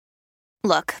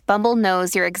Look, Bumble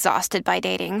knows you're exhausted by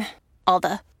dating. All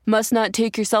the must not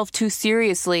take yourself too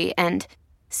seriously and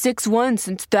 6'1"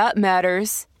 since that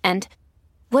matters. And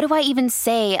what do I even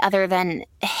say other than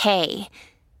hey?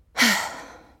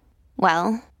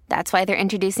 Well, that's why they're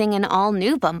introducing an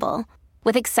all-new Bumble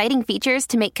with exciting features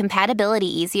to make compatibility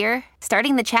easier,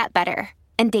 starting the chat better,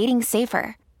 and dating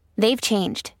safer. They've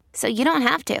changed, so you don't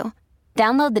have to.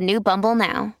 Download the new Bumble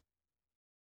now.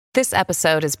 This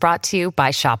episode is brought to you by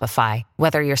Shopify.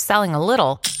 Whether you're selling a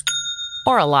little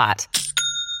or a lot,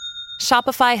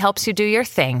 Shopify helps you do your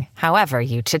thing, however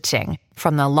you cha-ching.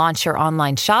 From the launch your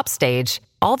online shop stage,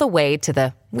 all the way to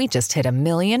the we just hit 1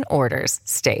 million orders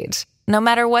stage. No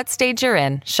matter what stage you're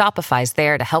in, Shopify's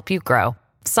there to help you grow.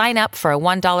 Sign up for a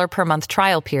 $1 per month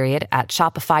trial period at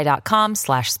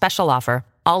shopify.com/special offer,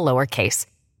 all lowercase.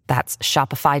 That's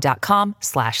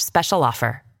shopify.com/special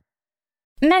offer.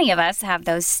 Many of us have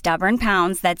those stubborn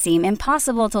pounds that seem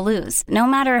impossible to lose, no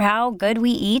matter how good we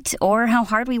eat or how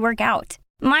hard we work out.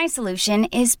 My solution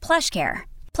is PlushCare.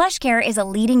 PlushCare is a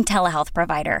leading telehealth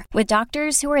provider with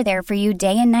doctors who are there for you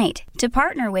day and night to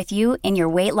partner with you in your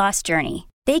weight loss journey.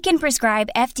 They can prescribe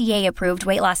FDA-approved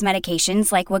weight loss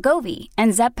medications like Wegovy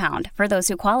and Zepbound for those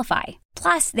who qualify.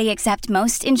 Plus, they accept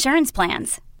most insurance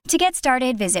plans. To get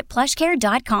started, visit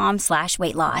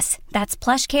plushcare.com/weightloss. That's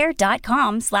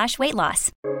plushcare.com/weightloss.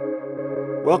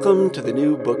 Welcome to the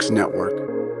New Books Network.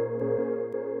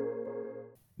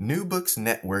 New Books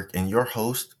Network and your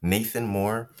host, Nathan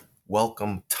Moore,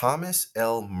 welcome Thomas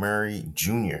L. Murray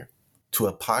Jr. to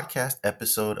a podcast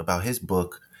episode about his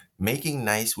book, Making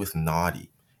Nice with Naughty,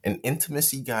 an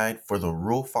intimacy guide for the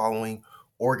rule-following,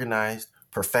 organized,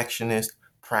 perfectionist,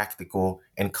 practical,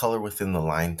 and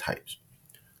color-within-the-line types.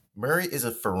 Murray is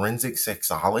a forensic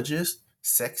sexologist,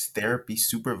 sex therapy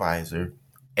supervisor,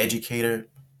 educator,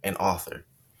 and author.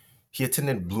 He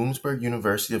attended Bloomsburg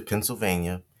University of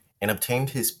Pennsylvania and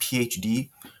obtained his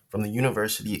PhD from the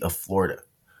University of Florida.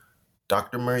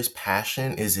 Dr. Murray's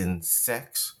passion is in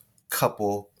sex,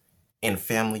 couple, and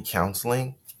family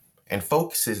counseling, and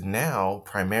focuses now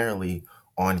primarily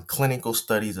on clinical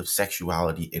studies of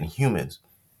sexuality in humans.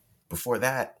 Before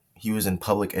that, he was in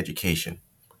public education.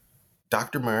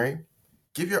 Dr. Murray,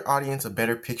 give your audience a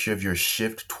better picture of your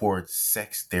shift towards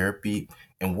sex therapy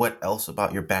and what else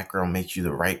about your background makes you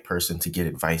the right person to get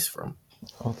advice from.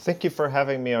 Well, thank you for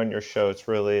having me on your show. It's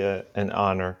really an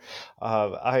honor.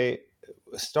 I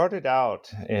started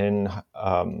out in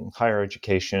higher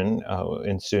education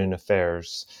in student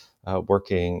affairs,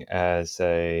 working as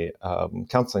a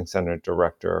counseling center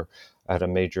director at a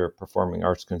major performing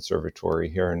arts conservatory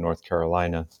here in North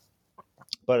Carolina.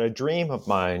 But a dream of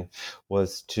mine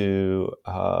was to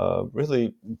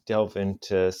really delve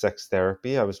into sex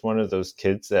therapy. I was one of those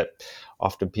kids that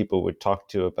often people would talk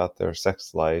to about their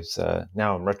sex lives.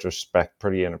 Now, in retrospect,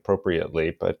 pretty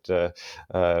inappropriately, but it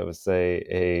was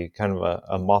a kind of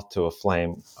a moth to a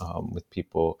flame with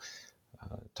people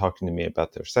talking to me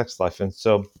about their sex life. And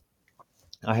so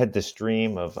I had this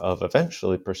dream of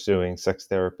eventually pursuing sex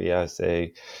therapy as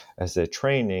a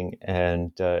training,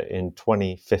 and in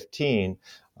 2015,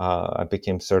 I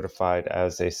became certified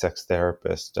as a sex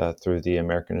therapist through the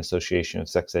American Association of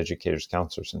Sex Educators,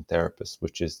 Counselors, and Therapists,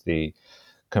 which is the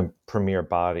premier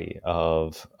body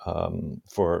of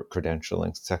for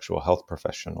credentialing sexual health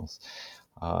professionals.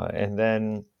 And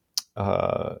then,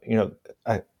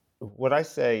 what I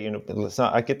say,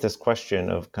 I get this question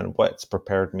of kind of what's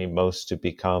prepared me most to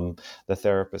become the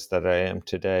therapist that I am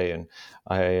today. And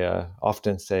I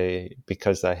often say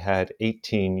because I had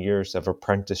 18 years of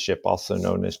apprenticeship, also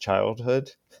known as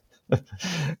childhood.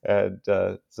 And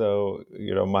so,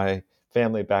 my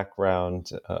family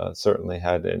background certainly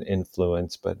had an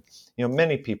influence, but,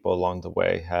 many people along the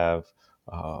way have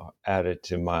added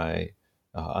to my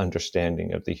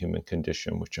understanding of the human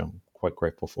condition, which I'm quite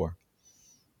grateful for.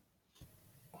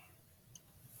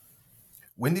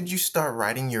 When did you start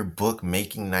writing your book,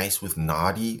 Making Nice with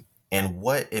Naughty? And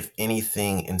what, if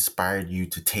anything, inspired you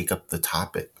to take up the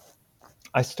topic?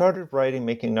 I started writing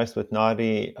Making Nice with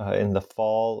Naughty in the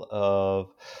fall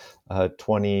of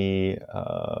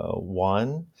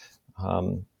 21.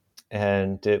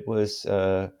 And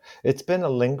it's been a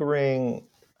lingering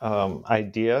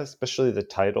idea, especially the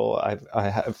title. I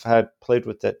have played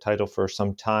with that title for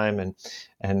some time and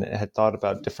had thought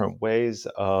about different ways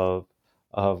of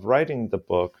writing the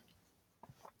book.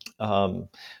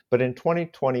 But in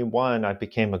 2021, I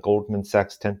became a Goldman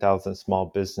Sachs 10,000 Small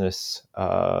Business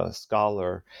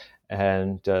Scholar.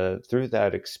 And through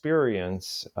that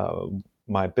experience,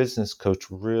 my business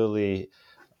coach really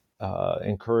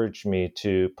encouraged me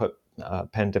to put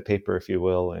pen to paper, if you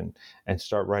will, and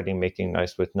start writing Making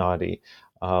Nice with Naughty.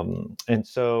 And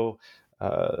so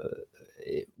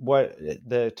what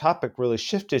the topic really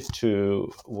shifted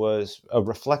to was a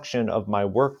reflection of my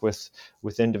work with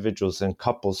individuals and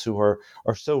couples who are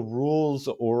so rules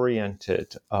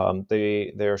oriented.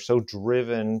 They are so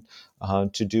driven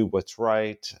to do what's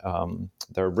right.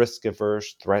 They're risk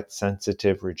averse, threat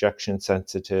sensitive, rejection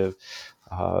sensitive.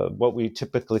 What we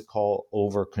typically call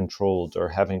over controlled or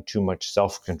having too much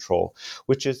self control,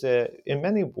 which is in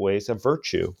many ways a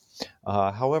virtue.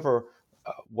 However,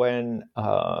 when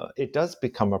it does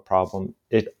become a problem,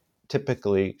 it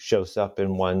typically shows up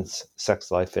in one's sex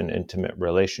life and intimate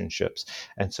relationships.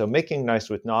 And so making nice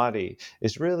with naughty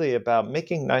is really about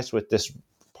making nice with this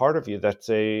part of you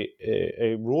that's a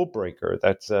rule breaker,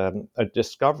 that's a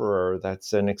discoverer,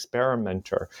 that's an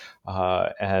experimenter,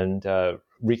 and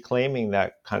reclaiming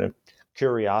that kind of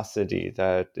curiosity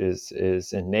that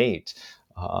is innate,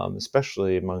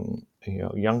 especially among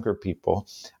younger people.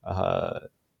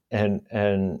 And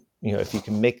if you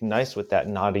can make nice with that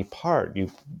naughty part,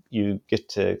 you get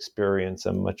to experience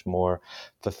a much more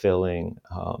fulfilling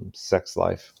sex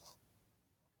life.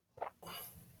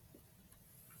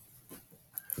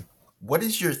 What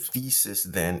is your thesis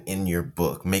then in your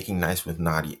book, Making Nice with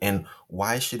Naughty, and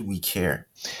why should we care?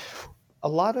 A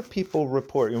lot of people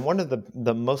report, and one of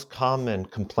the most common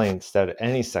complaints that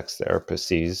any sex therapist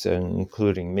sees, and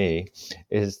including me,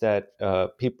 is that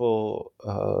people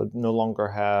no longer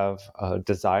have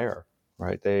desire,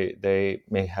 right? They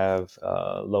may have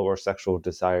lower sexual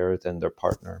desire than their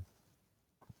partner.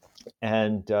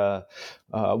 And I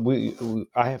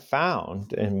have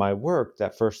found in my work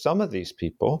that for some of these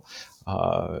people,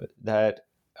 that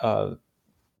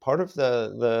part of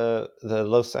the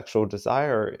low sexual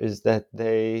desire is that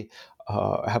they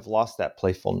have lost that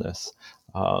playfulness,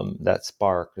 that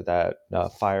spark, that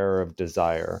fire of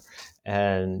desire.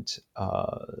 And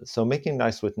so making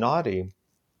nice with naughty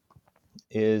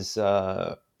is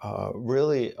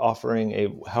really offering a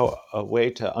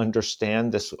way to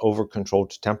understand this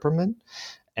over-controlled temperament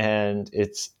and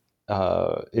its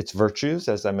virtues,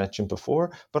 as I mentioned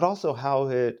before, but also how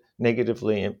it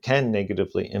can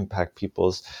negatively impact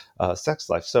people's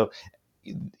sex life. So,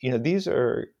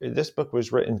 this book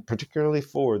was written particularly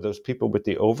for those people with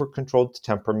the over-controlled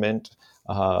temperament,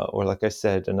 or like I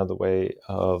said, another way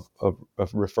of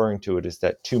referring to it is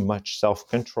that too much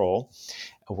self-control,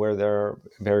 where they're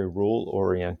very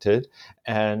rule-oriented,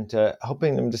 and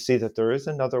helping them to see that there is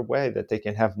another way that they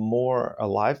can have more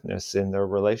aliveness in their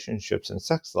relationships and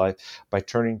sex life by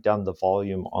turning down the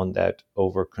volume on that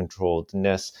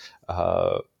over-controlledness,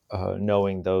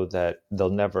 knowing though that they'll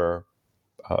never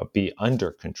be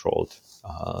under-controlled.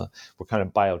 We're kind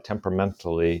of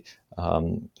biotemperamentally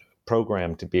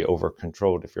programmed to be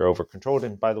over-controlled. If you're over-controlled,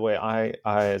 and by the way, I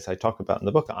as I talk about in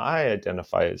the book, I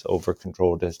identify as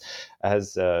over-controlled as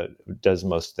does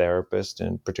most therapists,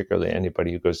 and particularly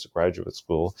anybody who goes to graduate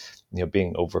school.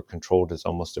 Being over-controlled is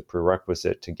almost a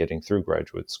prerequisite to getting through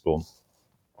graduate school.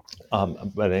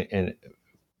 But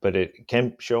it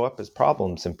can show up as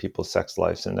problems in people's sex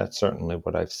lives, and that's certainly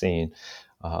what I've seen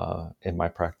in my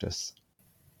practice.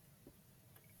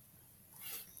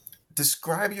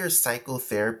 Describe your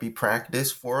psychotherapy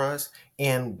practice for us,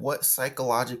 and what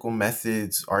psychological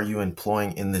methods are you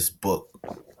employing in this book?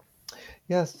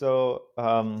 Yeah, so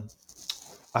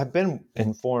I've been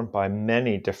informed by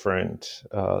many different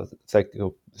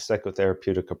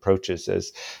psychotherapeutic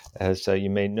approaches. As you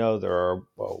may know, there are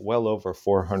well over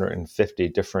 450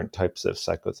 different types of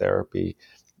psychotherapy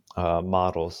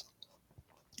models.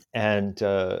 And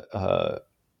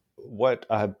what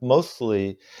I've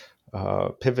mostly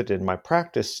pivoted my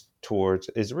practice towards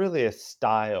is really a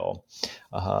style,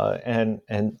 and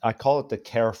I call it the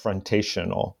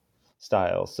carefrontational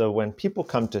style. So when people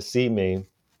come to see me,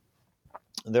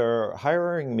 they're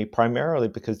hiring me primarily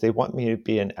because they want me to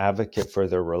be an advocate for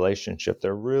their relationship.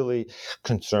 They're really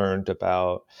concerned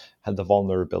about the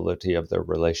vulnerability of their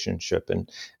relationship,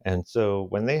 and so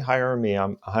when they hire me,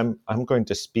 I'm going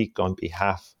to speak on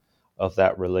behalf of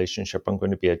that relationship. I'm going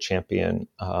to be a champion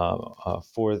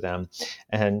for them.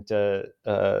 And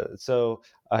so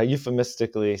I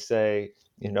euphemistically say,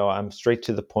 I'm straight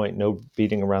to the point, no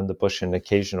beating around the bush and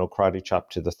occasional karate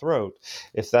chop to the throat,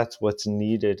 if that's what's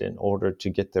needed in order to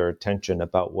get their attention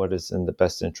about what is in the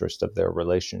best interest of their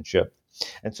relationship.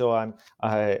 And so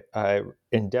I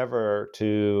endeavor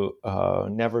to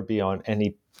never be on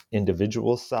any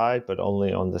individual side, but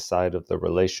only on the side of the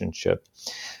relationship.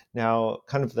 Now,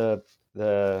 kind of the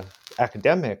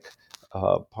academic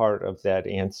part of that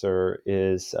answer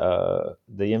is the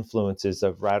influences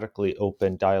of radically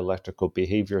open dialectical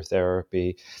behavior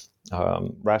therapy,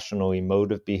 rational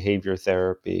emotive behavior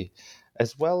therapy,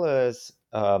 as well as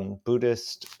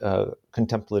Buddhist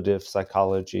contemplative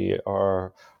psychology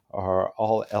are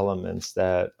all elements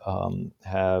that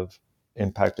have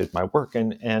impacted my work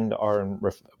and are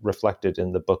reflected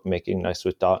in the book Making Nice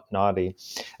with Naughty,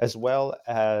 as well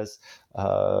as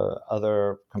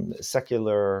other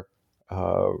secular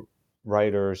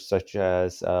writers such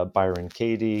as Byron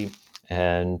Katie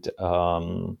and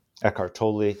Eckhart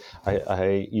Tolle.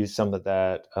 I use some of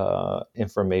that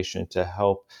information to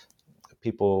help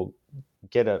people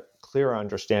get a clearer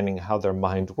understanding of how their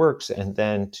mind works, and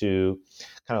then to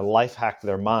kind of life hack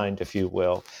their mind, if you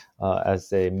will, as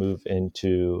they move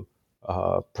into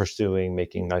pursuing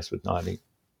Making Nice with Naughty.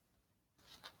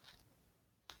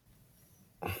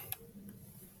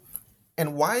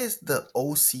 And why is the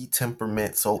OC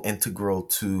temperament so integral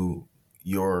to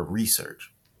your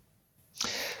research?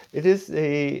 It is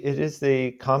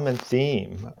a common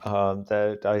theme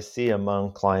that I see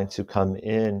among clients who come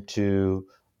into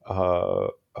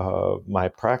my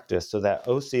practice. So that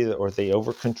OC, or the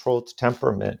over-controlled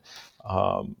temperament,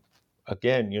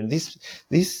 again,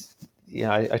 these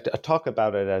I talk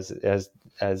about it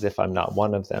as if I'm not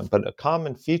one of them. But a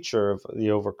common feature of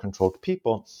the over-controlled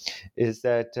people is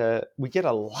that we get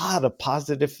a lot of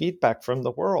positive feedback from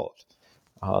the world.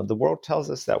 The world tells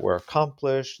us that we're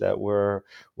accomplished, that we're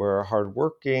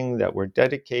hardworking, that we're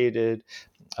dedicated,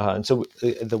 and so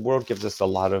the world gives us a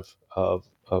lot of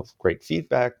great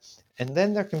feedback. And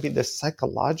then there can be this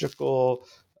psychological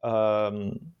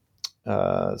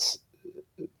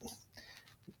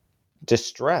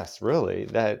distress, really,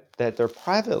 that their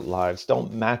private lives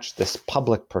don't match this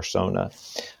public persona.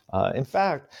 In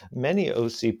fact, many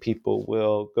OC people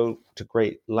will go to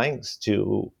great lengths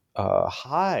to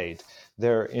hide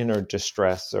their inner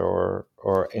distress or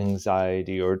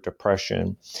anxiety or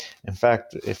depression. In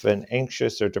fact, if an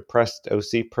anxious or depressed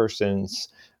OC person's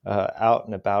out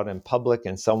and about in public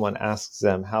and someone asks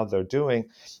them how they're doing,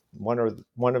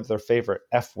 one of their favorite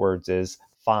F words is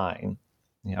fine.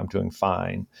 I'm doing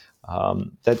fine.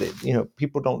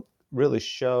 People don't really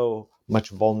show much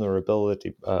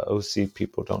vulnerability. OC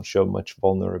people don't show much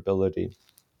vulnerability,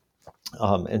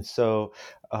 and so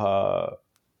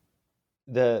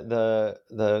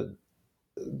the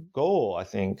goal, I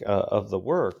think, of the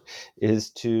work is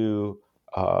to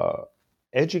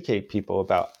educate people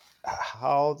about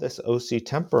how this OC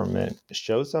temperament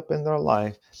shows up in their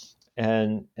life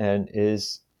and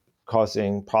is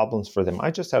causing problems for them.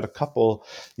 I just had a couple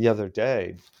the other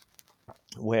day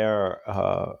where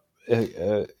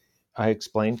I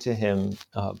explained to him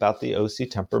about the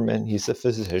OC temperament. He's a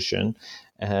physician,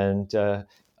 and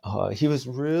he was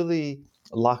really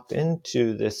locked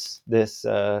into this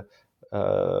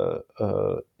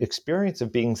experience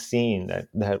of being seen.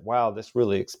 That wow, this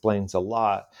really explains a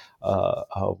lot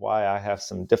of why I have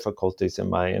some difficulties in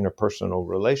my interpersonal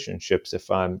relationships if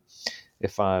I'm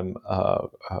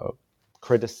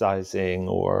criticizing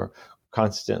or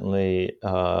constantly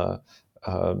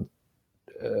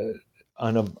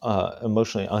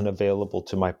emotionally unavailable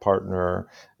to my partner,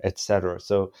 etc.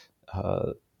 So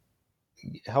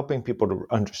helping people to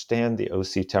understand the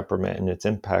OC temperament and its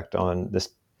impact on this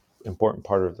important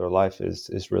part of their life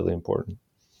is really important.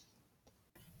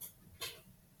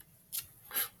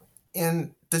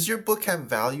 And does your book have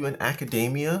value in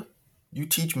academia? You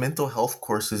teach mental health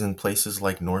courses in places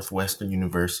like Northwestern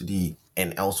University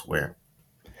and elsewhere.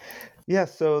 Yeah,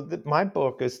 so my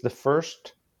book is the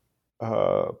first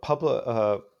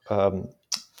the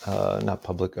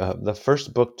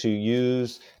first book to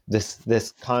use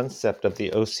this concept of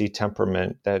the OC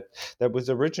temperament that was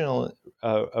originated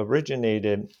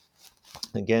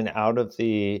again out of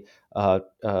the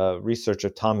research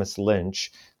of Thomas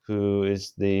Lynch, who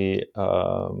is the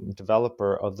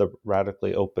developer of the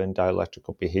radically open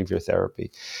dialectical behavior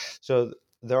therapy. So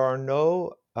there are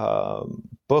no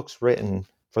books written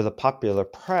for the popular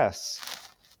press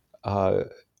on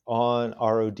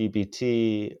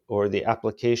RODBT or the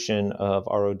application of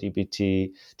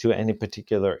RODBT to any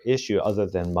particular issue other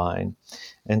than mine.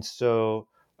 And so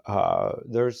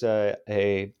there's a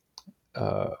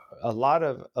lot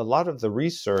of the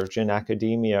research in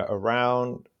academia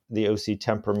around the OC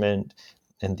temperament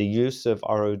and the use of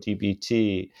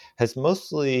RODBT has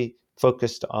mostly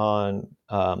focused on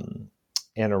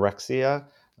anorexia.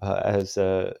 As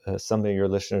some of your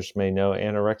listeners may know,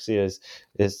 anorexia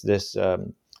is this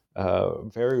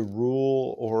very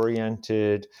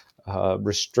rule-oriented,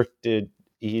 restricted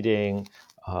eating,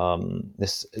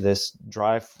 this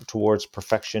drive towards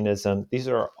perfectionism. These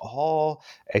are all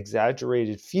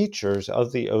exaggerated features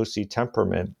of the OC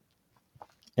temperament.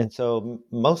 And so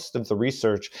most of the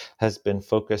research has been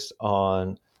focused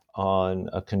on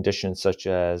conditions such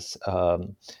as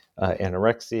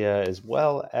anorexia, as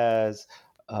well as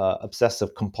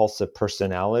obsessive compulsive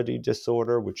personality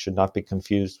disorder, which should not be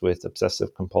confused with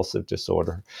obsessive compulsive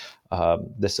disorder.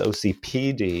 This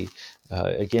OCPD,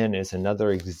 again, is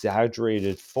another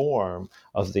exaggerated form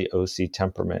of the OC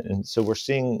temperament. And so we're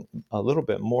seeing a little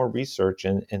bit more research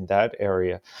in that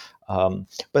area.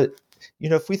 But,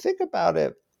 if we think about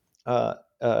it,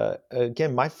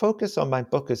 again, my focus on my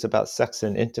book is about sex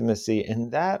and intimacy,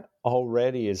 and that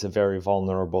already is a very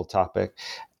vulnerable topic,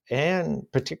 and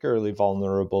particularly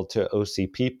vulnerable to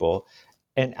OC people.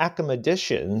 And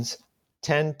academicians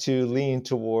tend to lean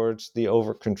towards the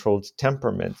over-controlled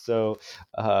temperament. So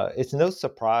it's no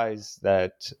surprise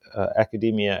that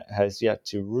academia has yet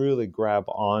to really grab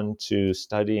on to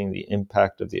studying the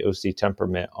impact of the OC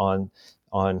temperament on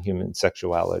human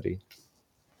sexuality.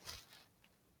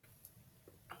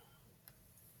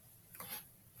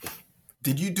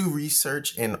 Did you do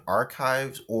research in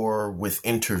archives or with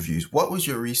interviews? What was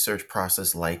your research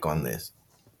process like on this?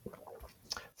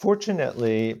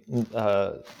 Fortunately,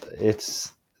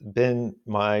 it's been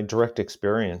my direct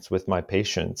experience with my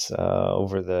patients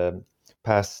over the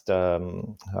past,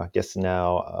 I guess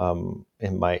now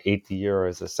in my 8th year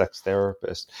as a sex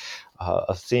therapist,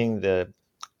 of seeing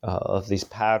of these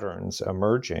patterns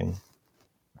emerging,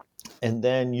 and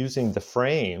then using the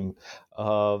frame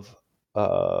of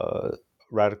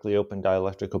radically open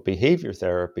dialectical behavior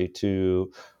therapy to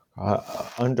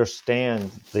understand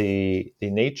the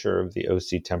nature of the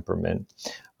OC temperament,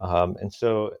 and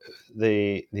so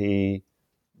the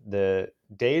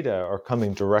data are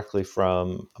coming directly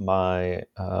from my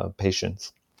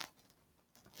patients.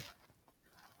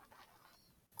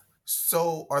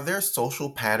 So, are there social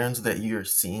patterns that you're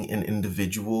seeing in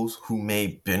individuals who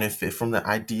may benefit from the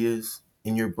ideas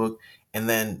in your book? And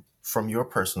then, from your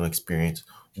personal experience,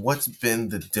 what's been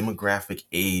the demographic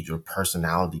age or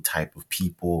personality type of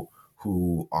people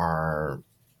who are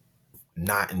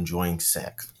not enjoying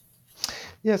sex?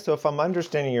 Yeah, so if I'm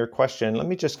understanding your question, let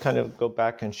me just kind of go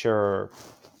back and share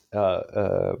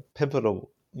a pivotal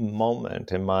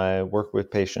moment in my work with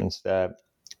patients that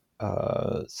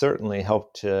certainly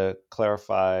helped to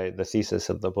clarify the thesis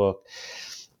of the book.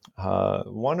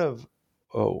 One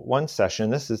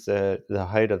session, this is the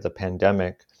height of the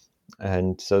pandemic,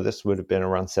 and so this would have been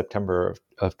around September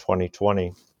of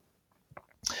 2020.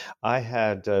 I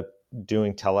had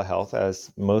doing telehealth,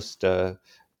 as most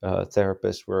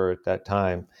therapists were at that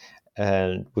time,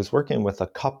 and was working with a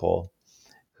couple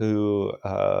who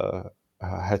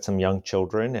had some young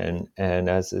children, and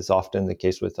as is often the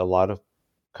case with a lot of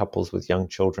couples with young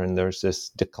children, there's this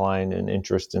decline in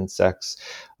interest in sex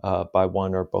by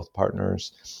one or both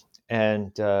partners.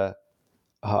 And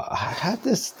I had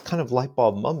this kind of light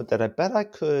bulb moment that I bet I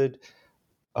could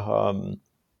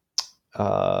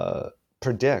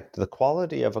predict the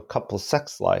quality of a couple's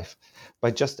sex life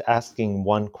by just asking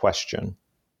one question.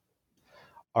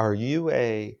 Are you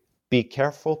a be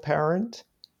careful parent,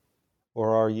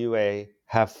 or are you a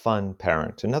have fun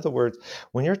parent? In other words,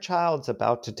 when your child's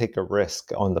about to take a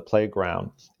risk on the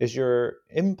playground, is your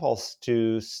impulse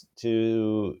to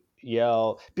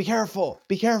yell, be careful,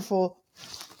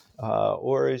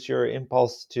 or is your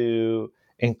impulse to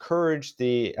encourage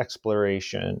the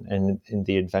exploration and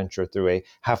the adventure through a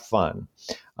have fun?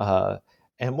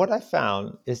 And what I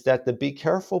found is that the be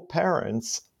careful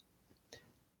parents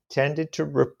tended to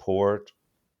report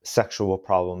sexual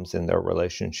problems in their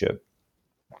relationship.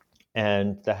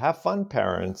 And the have fun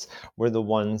parents were the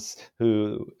ones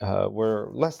who were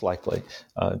less likely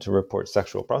to report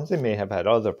sexual problems. They may have had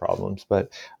other problems,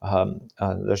 but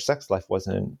their sex life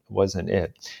wasn't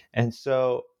it. And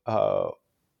so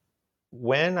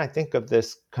when I think of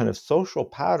this kind of social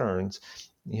patterns,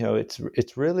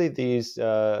 it's really these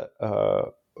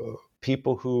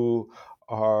people who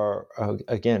are,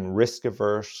 again, risk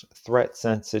averse, threat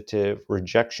sensitive,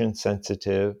 rejection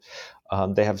sensitive.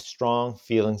 They have strong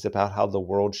feelings about how the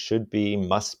world should be,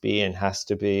 must be, and has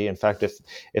to be. In fact,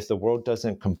 if the world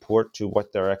doesn't comport to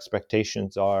what their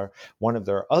expectations are, one of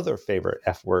their other favorite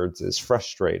F words is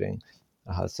frustrating.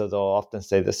 So they'll often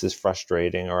say, this is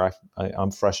frustrating, or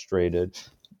I'm frustrated.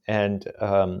 And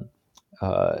so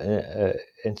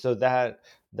that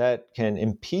can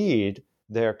impede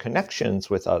their connections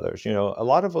with others. A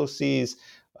lot of OCs,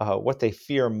 what they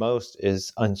fear most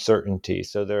is uncertainty.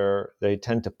 So they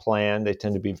tend to plan, they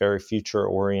tend to be very future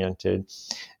oriented,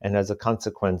 and as a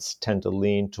consequence tend to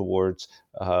lean towards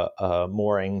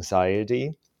more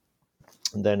anxiety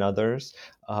than others.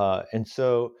 And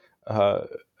so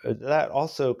that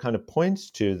also kind of points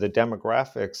to the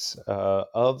demographics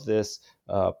of this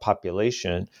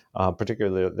population,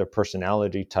 particularly the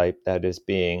personality type that is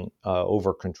being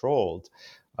over-controlled.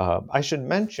 I should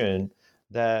mention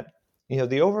that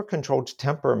the over-controlled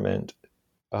temperament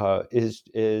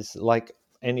is like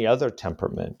any other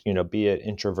temperament, be it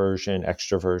introversion,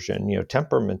 extroversion.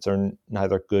 Temperaments are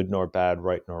neither good nor bad,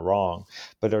 right nor wrong,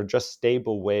 but are just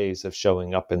stable ways of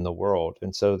showing up in the world.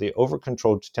 And so the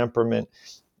over-controlled temperament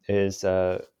is,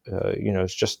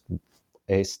 it's just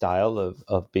a style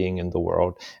of being in the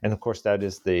world. And of course, that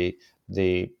is the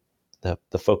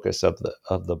focus of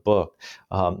the book.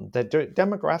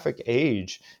 Demographic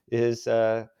age is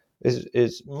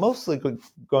mostly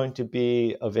going to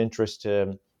be of interest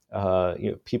to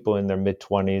people in their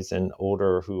mid-20s and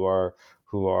older who are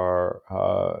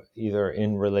either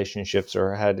in relationships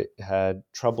or had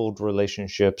troubled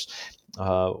relationships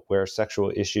where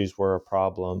sexual issues were a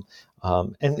problem.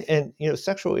 And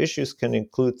sexual issues can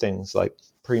include things like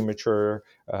premature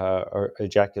or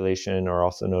ejaculation, or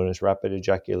also known as rapid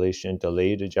ejaculation,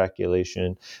 delayed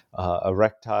ejaculation,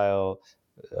 erectile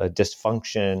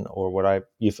dysfunction, or what I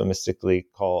euphemistically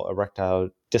call erectile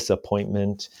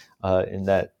disappointment, in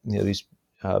that these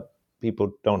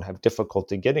people don't have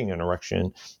difficulty getting an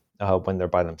erection when they're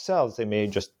by themselves. They may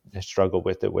just struggle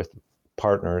with it with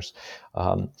partners,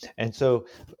 and so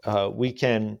we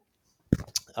can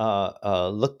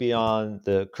look beyond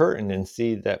the curtain and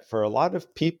see that for a lot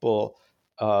of people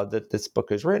that this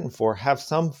book is written for have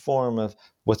some form of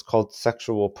what's called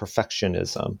sexual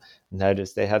perfectionism. And that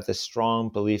is, they have this strong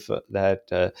belief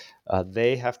that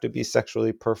they have to be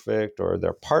sexually perfect, or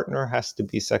their partner has to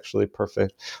be sexually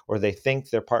perfect, or they think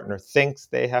their partner thinks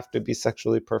they have to be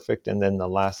sexually perfect. And then the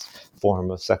last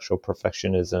form of sexual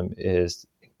perfectionism is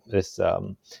this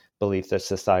belief that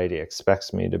society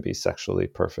expects me to be sexually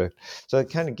perfect. So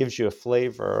it kind of gives you a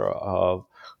flavor of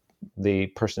the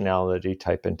personality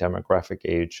type and demographic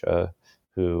age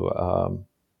who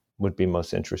would be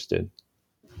most interested.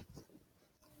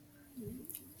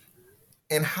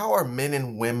 And how are men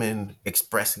and women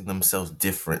expressing themselves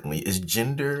differently? Is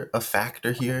gender a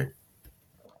factor here?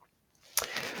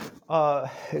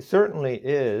 It certainly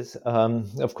is.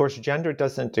 Of course, gender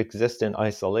doesn't exist in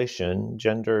isolation.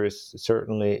 Gender is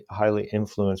certainly highly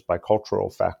influenced by cultural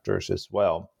factors as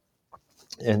well.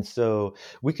 And so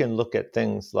we can look at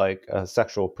things like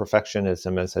sexual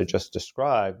perfectionism, as I just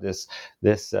described, this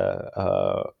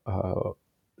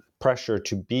pressure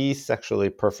to be sexually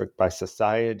perfect by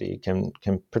society can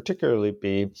particularly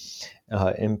be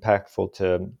impactful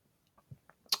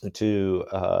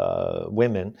to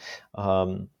women.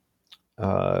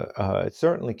 It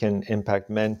certainly can impact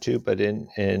men too, but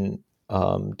in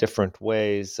different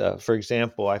ways. For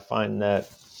example, I find that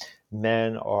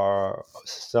men are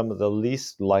some of the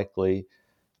least likely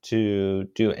to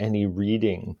do any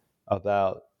reading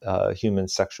about human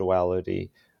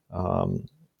sexuality.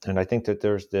 And I think that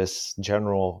there's this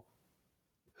general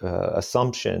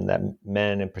assumption that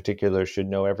men in particular should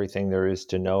know everything there is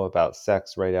to know about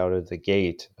sex right out of the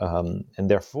gate. And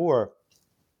therefore,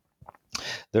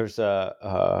 there's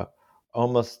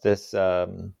almost this, I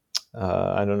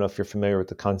don't know if you're familiar with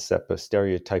the concept of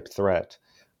stereotype threat,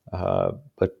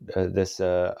 but this,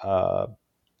 I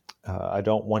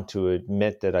don't want to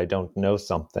admit that I don't know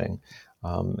something.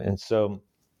 And so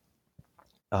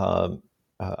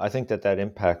I think that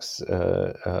impacts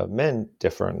men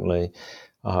differently.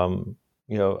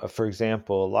 For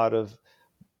example, a lot of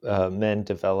men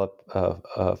develop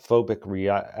phobic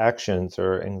reactions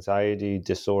or anxiety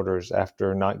disorders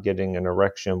after not getting an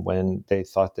erection when they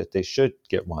thought that they should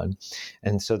get one.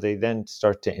 And so they then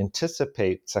start to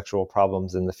anticipate sexual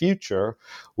problems in the future,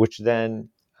 which then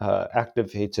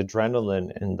activates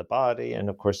adrenaline in the body. And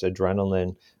of course,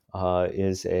 adrenaline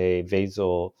is a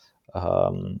vasal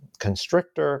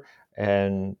constrictor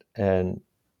and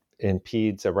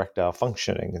impedes erectile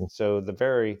functioning. And so the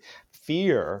very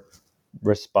fear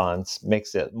response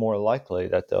makes it more likely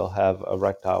that they'll have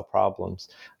erectile problems.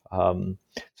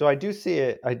 So I do see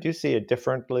it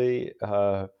differently.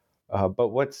 But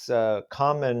what's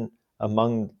common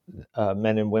among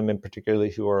men and women,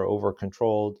 particularly who are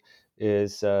over-controlled,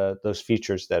 is those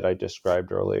features that I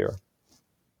described earlier.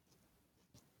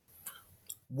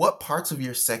 What parts of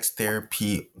your sex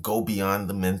therapy go beyond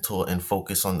the mental and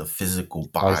focus on the physical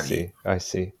body? I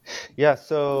see. Yeah,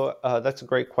 so that's a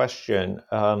great question.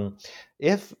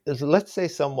 If, let's say,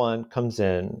 someone comes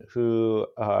in who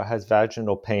has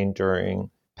vaginal pain during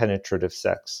penetrative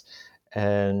sex,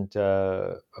 and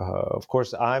of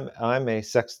course, I'm a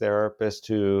sex therapist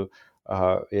who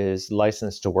is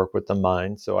licensed to work with the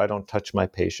mind, so I don't touch my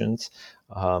patients.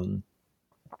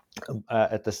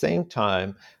 At the same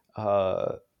time,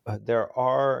 there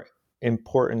are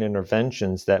important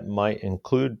interventions that might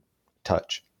include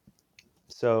touch.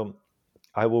 So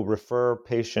I will refer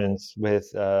patients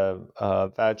with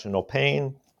vaginal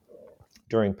pain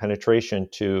during penetration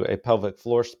to a pelvic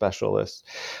floor specialist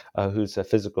who's a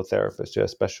physical therapist who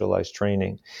has specialized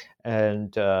training,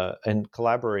 and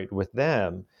collaborate with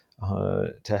them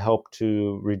to help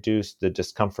to reduce the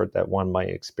discomfort that one might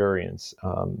experience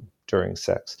during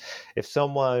sex. If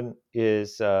someone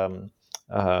is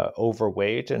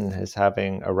overweight and is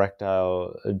having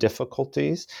erectile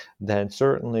difficulties, then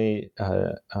certainly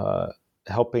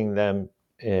helping them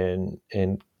in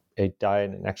a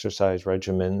diet and exercise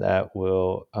regimen that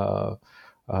will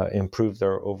improve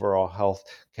their overall health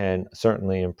can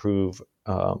certainly improve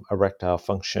erectile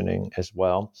functioning as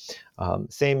well.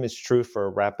 Same is true for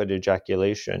rapid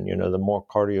ejaculation. The more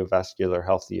cardiovascular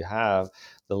health you have,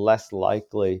 the less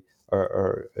likely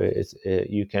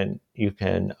you can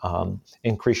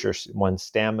increase one's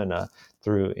stamina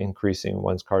through increasing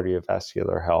one's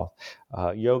cardiovascular health.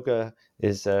 Yoga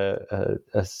is a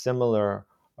similar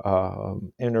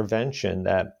intervention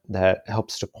that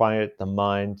helps to quiet the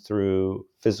mind through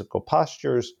physical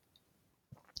postures.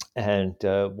 And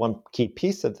one key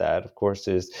piece of that, of course,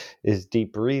 is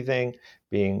deep breathing,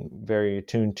 being very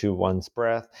attuned to one's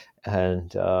breath,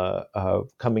 and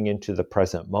coming into the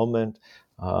present moment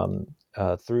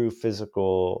through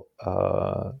physical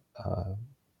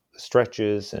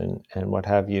stretches and what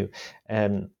have you.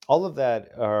 And all of that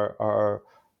are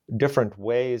different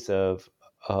ways of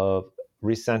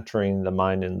recentering the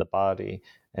mind and the body.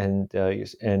 And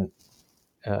as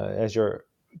you're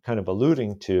kind of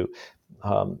alluding to,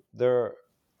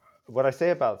 what I say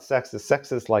about sex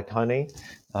is like honey.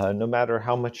 No matter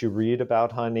how much you read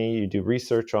about honey, you do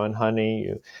research on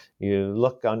honey, you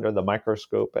look under the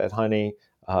microscope at honey,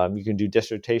 you can do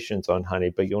dissertations on honey,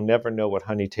 but you'll never know what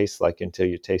honey tastes like until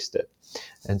you taste it.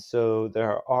 And so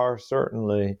there are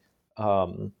certainly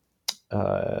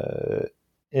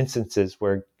instances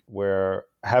where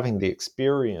having the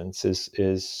experience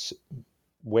is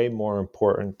way more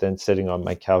important than sitting on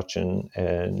my couch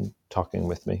and talking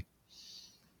with me.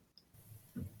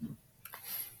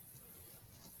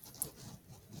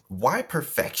 Why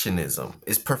perfectionism?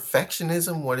 Is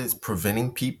perfectionism what is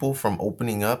preventing people from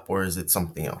opening up, or is it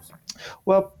something else?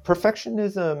 Well,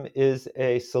 perfectionism is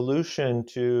a solution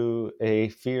to a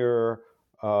fear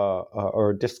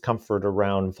or discomfort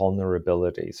around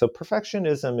vulnerability. So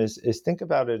perfectionism is think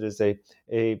about it as a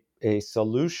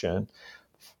solution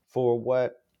for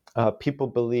what people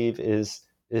believe is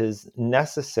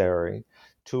necessary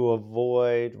to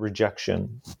avoid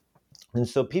rejection. And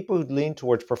so people who lean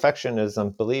towards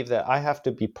perfectionism believe that I have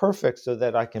to be perfect so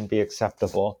that I can be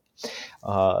acceptable,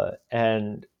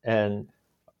 and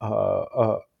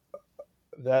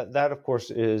that of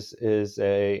course is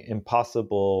a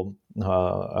impossible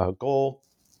goal,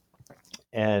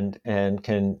 and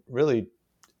can really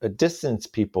distance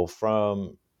people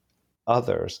from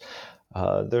others.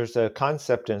 There's a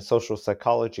concept in social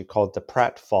psychology called the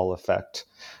pratfall effect,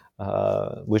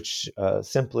 which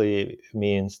simply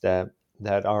means that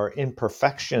our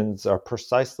imperfections are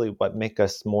precisely what make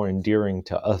us more endearing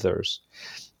to others.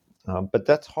 But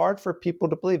that's hard for people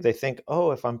to believe. They think, oh,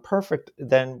 if I'm perfect,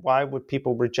 then why would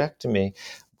people reject me?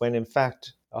 When in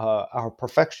fact, our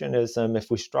perfectionism, if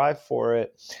we strive for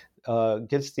it,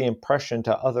 gives the impression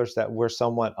to others that we're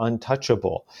somewhat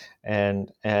untouchable.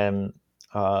 And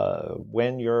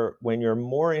when you're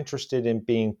more interested in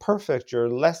being perfect, you're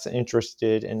less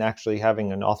interested in actually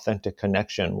having an authentic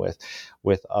connection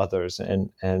with others,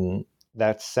 and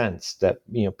that sense that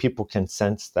people can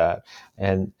sense that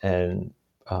and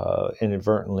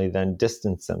inadvertently then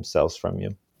distance themselves from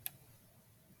you.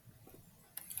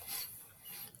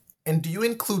 And do you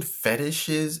include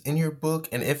fetishes in your book?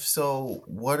 And if so,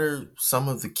 what are some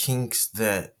of the kinks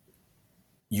that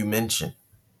you mention?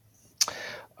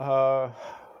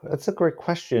 That's a great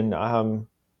question.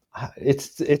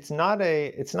 It's not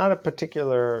a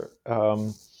particular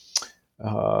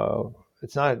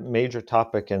it's not a major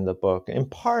topic in the book. In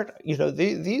part,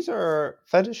 these are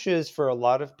fetishes for a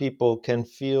lot of people can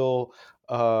feel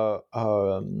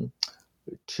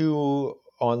too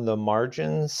on the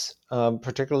margins,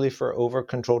 particularly for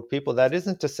over-controlled people. That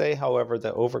isn't to say, however,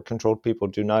 that over-controlled people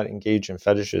do not engage in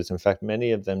fetishes. In fact,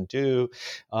 many of them do.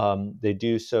 They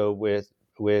do so with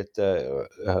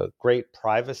great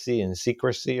privacy and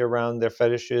secrecy around their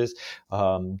fetishes.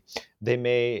 They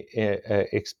may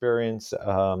experience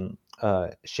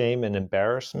shame and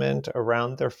embarrassment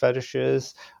around their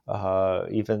fetishes,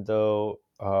 even though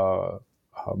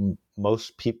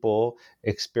most people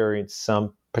experience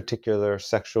some particular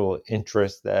sexual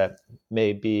interest that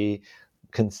may be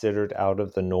considered out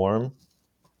of the norm.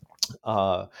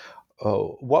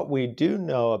 What we do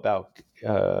know about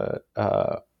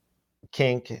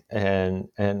kink, and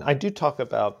I do talk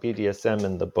about BDSM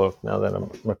in the book now that I'm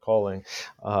recalling.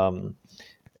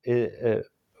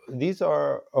 These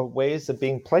are ways of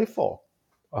being playful.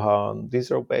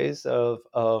 These are ways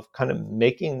of kind of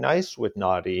making nice with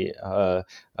naughty,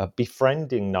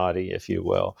 befriending naughty, if you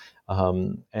will,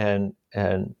 and in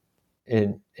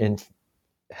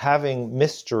having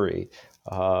mystery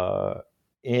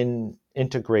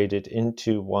integrated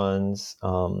into one's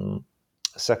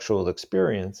sexual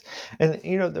experience. And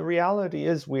the reality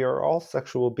is we are all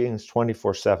sexual beings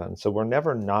 24/7, so we're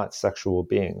never not sexual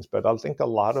beings. But I think a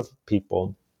lot of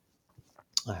people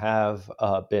have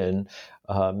been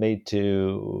made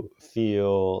to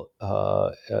feel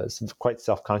quite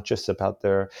self-conscious about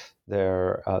their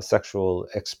sexual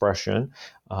expression,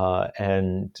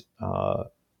 and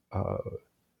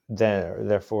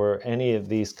therefore any of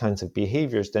these kinds of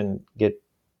behaviors then get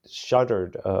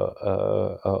shuttered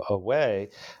away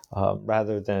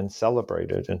rather than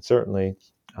celebrated. And certainly,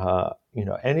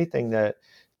 anything that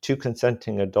two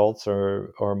consenting adults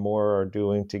or more are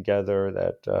doing together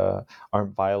that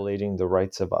aren't violating the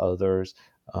rights of others,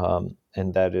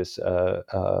 and that is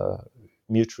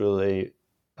mutually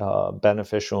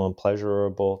beneficial and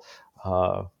pleasurable.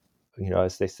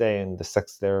 As they say in the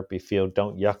sex therapy field,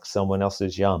 don't yuck someone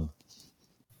else's yum.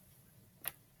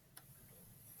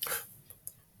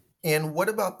 And what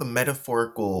about the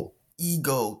metaphorical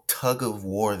ego tug of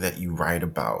war that you write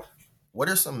about? What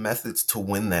are some methods to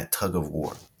win that tug of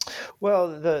war? Well,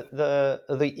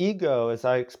 the ego, as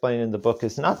I explain in the book,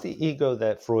 is not the ego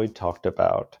that Freud talked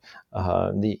about.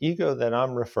 The ego that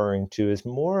I'm referring to is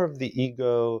more of the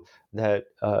ego that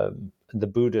the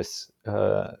Buddhists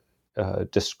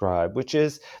describe, which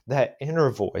is that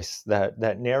inner voice,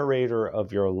 that narrator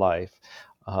of your life,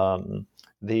 all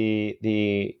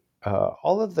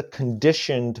of the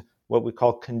conditioned, what we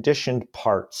call conditioned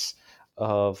parts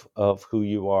of who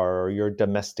you are, or your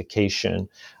domestication.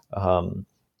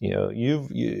 You,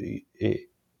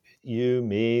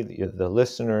 me, the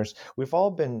listeners, we've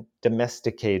all been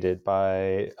domesticated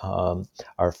by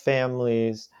our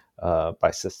families,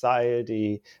 by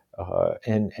society,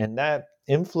 and that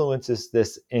influences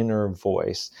this inner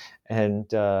voice.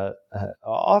 And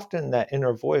often that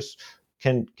inner voice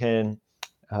can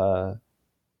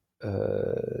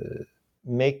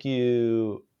make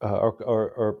you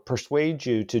or persuade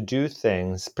you to do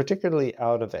things, particularly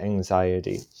out of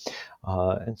anxiety.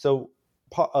 And so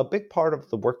a big part of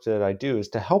the work that I do is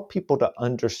to help people to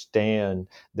understand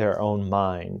their own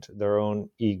mind, their own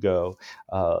ego,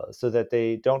 so that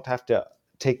they don't have to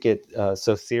take it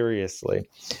so seriously.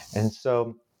 And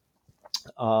so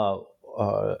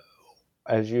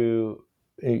as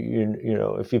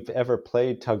if you've ever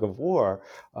played tug of war,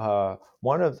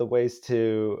 one of the ways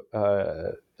to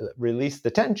release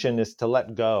the tension is to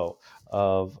let go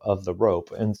of the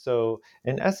rope. And so,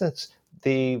 in essence,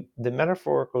 the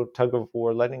metaphorical tug of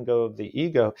war, letting go of the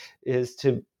ego, is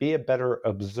to be a better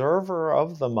observer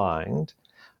of the mind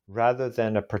rather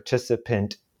than a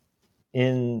participant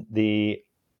in the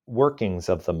workings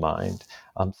of the mind.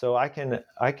 So I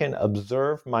can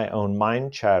observe my own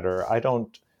mind chatter. I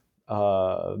don't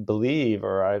believe,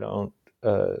 or I don't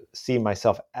see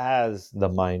myself as the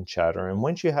mind chatter. And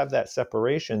once you have that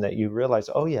separation, that you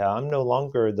realize, oh yeah, I'm no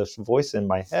longer this voice in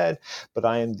my head, but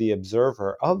I am the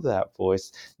observer of that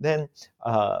voice, then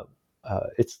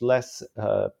it's less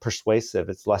persuasive,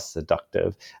 it's less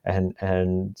seductive,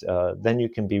 and then you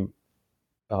can be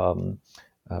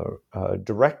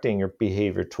directing your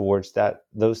behavior towards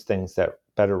those things that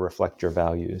better reflect your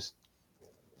values.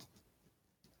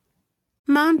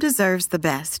 Mom deserves the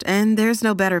best, and there's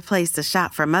no better place to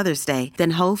shop for Mother's Day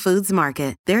than Whole Foods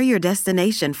Market. They're your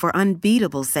destination for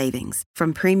unbeatable savings,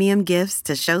 from premium gifts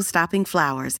to show-stopping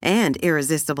flowers and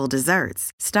irresistible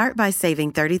desserts. Start by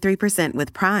saving 33%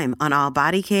 with Prime on all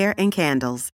body care and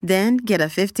candles. Then get a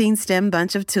 15-stem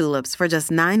bunch of tulips for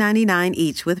just $9.99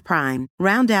 each with Prime.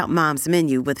 Round out Mom's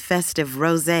menu with festive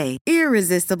rosé,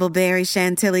 irresistible berry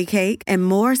chantilly cake, and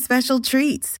more special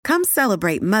treats. Come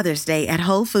celebrate Mother's Day at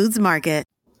Whole Foods Market.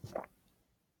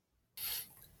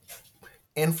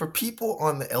 And for people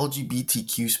on the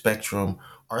LGBTQ spectrum,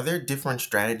 are there different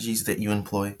strategies that you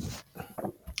employ?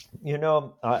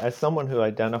 As someone who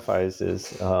identifies as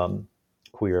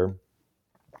queer,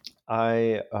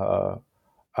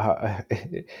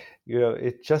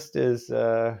 it just is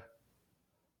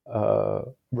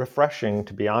refreshing,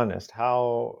 to be honest,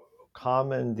 how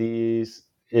common these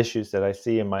issues that I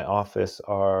see in my office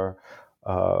are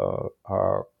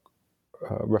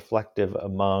reflective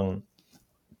among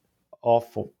all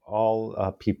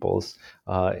peoples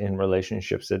in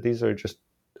relationships. That these are just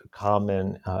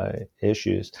common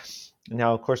issues.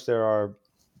 Now, of course, there are.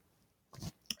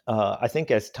 I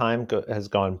think as time has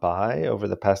gone by over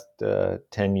the past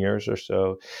 10 years or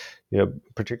so,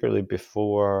 particularly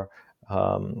before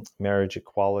marriage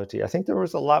equality, I think there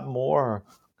was a lot more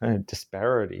kind of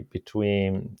disparity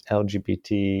between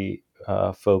LGBT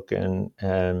folk and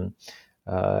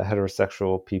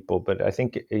heterosexual people. But I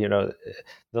think the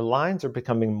lines are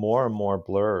becoming more and more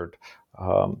blurred,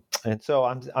 and so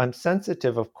I'm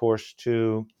sensitive, of course,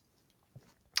 to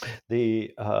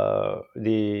the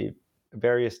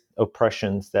various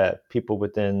oppressions that people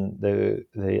within the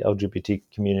LGBT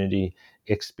community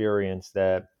experience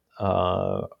that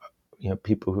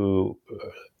people who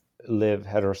live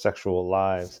heterosexual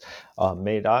lives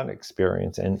may not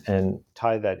experience, and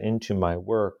tie that into my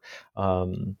work.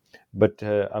 But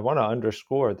I want to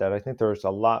underscore that I think there's a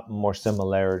lot more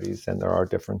similarities than there are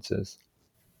differences.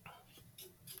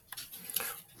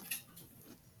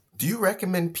 Do you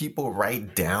recommend people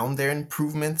write down their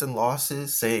improvements and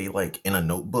losses, say like in a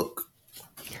notebook?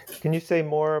 Can you say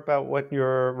more about what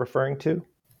you're referring to?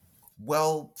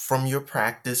 Well, from your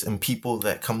practice and people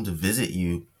that come to visit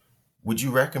you, would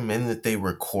you recommend that they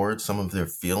record some of their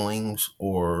feelings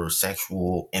or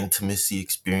sexual intimacy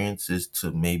experiences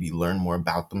to maybe learn more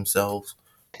about themselves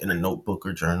in a notebook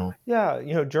or journal? Yeah,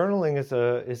 journaling is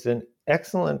an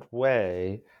excellent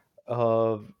way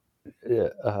of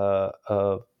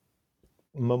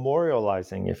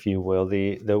memorializing, if you will,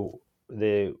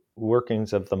 the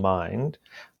workings of the mind,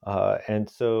 and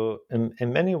so in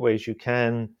many ways you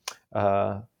can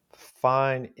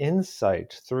find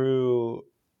insight through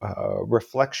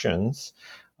reflections.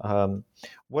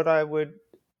 What I would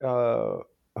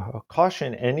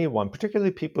caution anyone,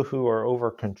 particularly people who are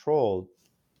over controlled,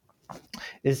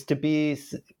 is to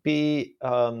be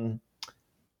on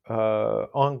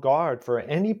guard for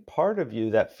any part of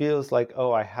you that feels like,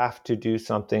 oh, I have to do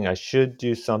something, I should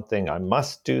do something, I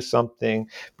must do something,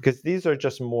 because these are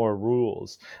just more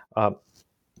rules.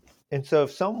 And so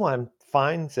if someone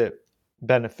finds it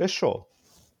beneficial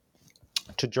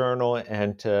to journal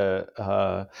and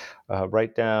to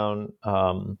write down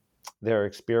their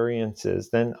experiences,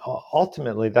 then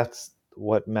ultimately that's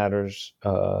what matters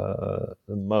the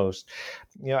most.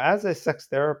 As a sex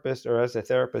therapist or as a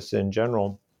therapist in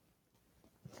general,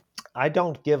 I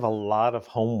don't give a lot of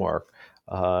homework.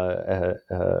 I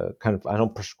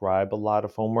don't prescribe a lot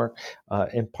of homework,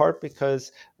 in part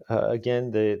because,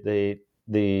 again,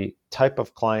 the type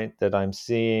of client that I'm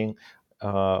seeing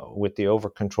with the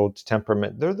over-controlled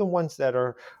temperament, they're the ones that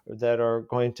are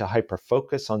going to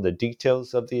hyper-focus on the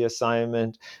details of the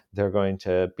assignment. They're going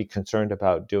to be concerned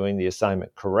about doing the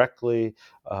assignment correctly.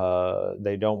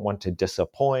 They don't want to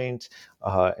disappoint.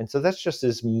 And so that's just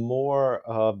is more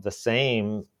of the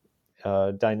same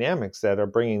dynamics that are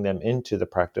bringing them into the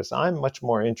practice. I'm much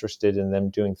more interested in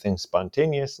them doing things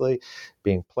spontaneously,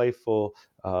 being playful,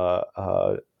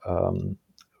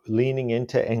 leaning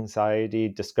into anxiety,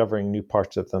 discovering new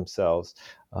parts of themselves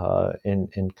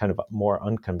in kind of more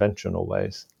unconventional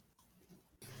ways.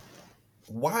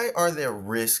 Why are there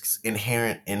risks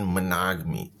inherent in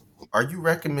monogamy? Are you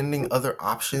recommending other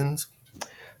options?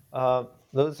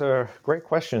 Those are great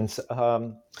questions.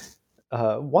 One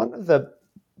of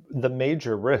the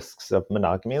major risks of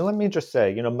monogamy, let me just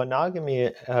say,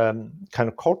 monogamy kind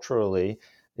of culturally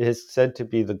is said to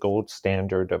be the gold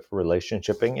standard of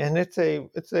relationshiping, and it's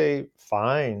a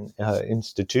fine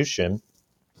institution.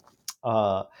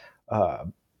 But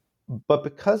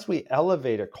because we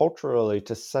elevate it culturally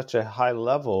to such a high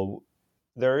level,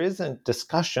 there isn't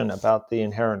discussion about the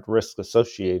inherent risk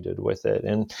associated with it.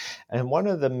 And one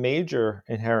of the major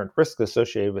inherent risks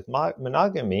associated with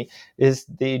monogamy is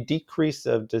the decrease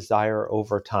of desire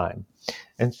over time.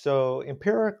 And so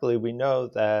empirically, we know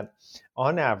that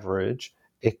on average,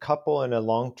 a couple in a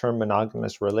long-term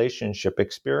monogamous relationship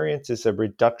experiences a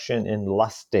reduction in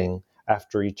lusting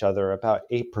after each other about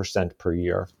 8% per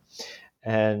year.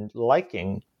 And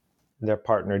liking their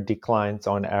partner declines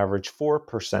on average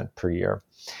 4% per year.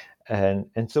 And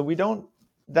so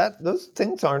those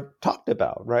things aren't talked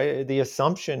about, right? The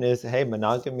assumption is, hey,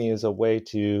 monogamy is a way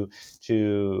to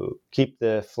keep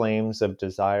the flames of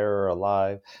desire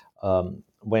alive,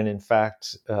 when in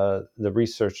fact the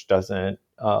research doesn't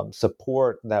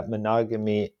support that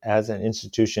monogamy as an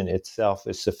institution itself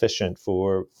is sufficient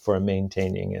for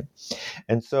maintaining it.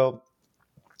 And so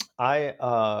I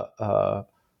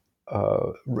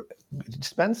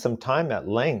spend some time at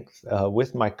length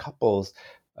with my couples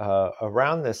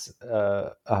around this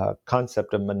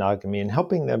concept of monogamy and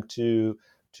helping them to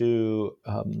to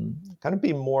kind of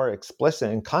be more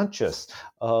explicit and conscious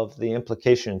of the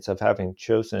implications of having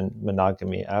chosen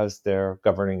monogamy as their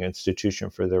governing institution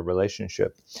for their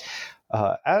relationship.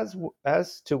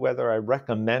 As to whether I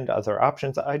recommend other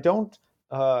options, I don't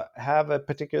have a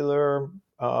particular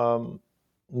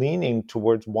leaning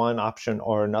towards one option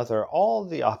or another. All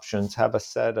the options have a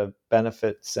set of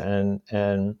benefits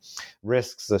and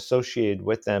risks associated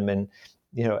with them, and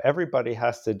everybody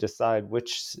has to decide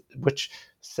which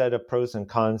set of pros and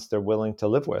cons they're willing to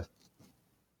live with.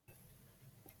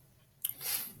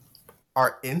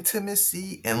 Are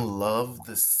intimacy and love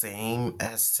the same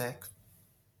as sex?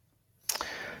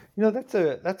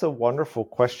 That's a wonderful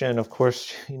question. Of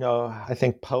course, I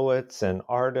think poets and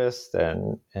artists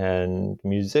and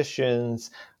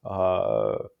musicians,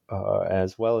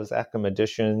 as well as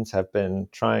academicians, have been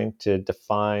trying to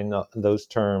define those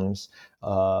terms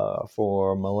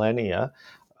for millennia.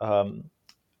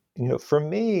 For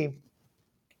me,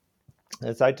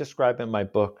 as I describe in my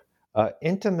book,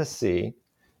 intimacy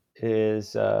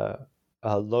is high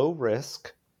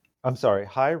risk,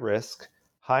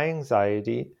 high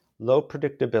anxiety, low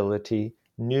predictability,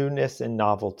 newness, and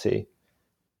novelty.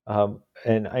 And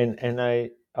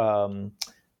I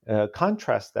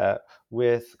contrast that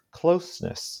with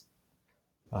closeness.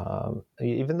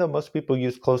 Even though most people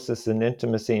use closeness and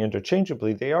intimacy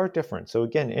interchangeably, they are different. So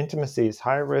again, intimacy is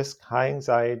high risk, high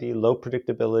anxiety, low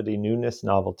predictability, newness,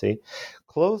 novelty.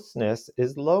 Closeness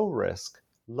is low risk,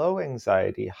 low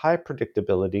anxiety, high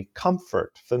predictability,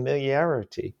 comfort,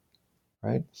 familiarity,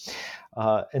 right?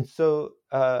 And so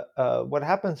what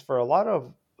happens for a lot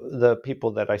of the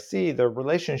people that I see, their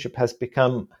relationship has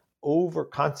become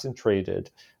over-concentrated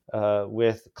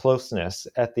with closeness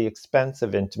at the expense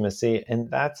of intimacy, and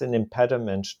that's an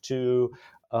impediment to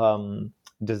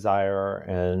desire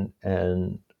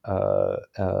and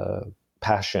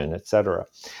passion, etc.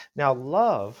 Now,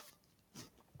 love,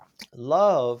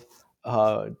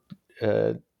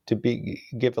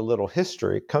 give a little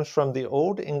history, comes from the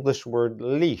Old English word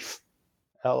lief,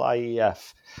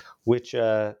 L-I-E-F, which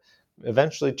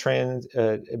eventually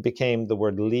became the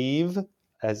word leave,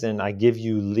 as in I give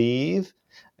you leave,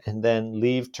 and then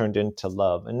leave turned into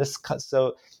love. And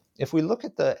so if we look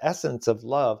at the essence of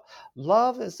love,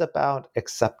 love is about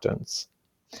acceptance.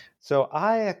 So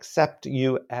I accept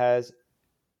you as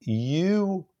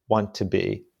you want to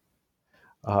be.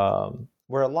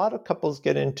 Where a lot of couples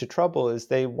get into trouble is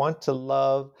they want to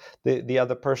love the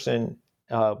other person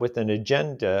with an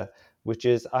agenda, which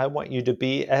is, I want you to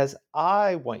be as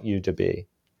I want you to be.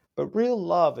 But real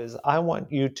love is, I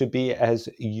want you to be as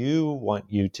you want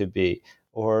you to be.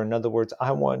 Or in other words,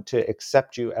 I want to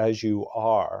accept you as you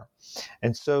are.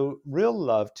 And so real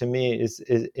love to me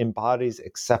embodies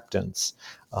acceptance.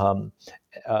 And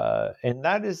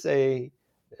that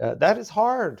is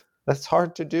hard. That's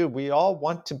hard to do. We all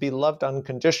want to be loved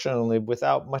unconditionally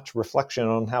without much reflection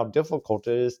on how difficult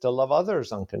it is to love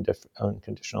others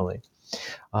unconditionally.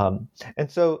 And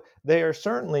so they are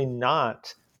certainly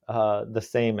not the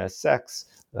same as sex.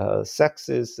 Sex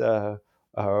is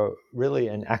really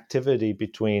an activity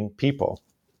between people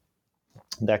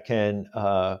that can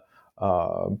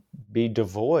be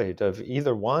devoid of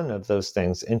either one of those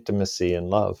things, intimacy and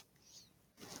love.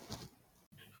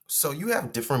 So you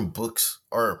have different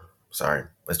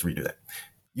let's redo that.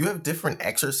 You have different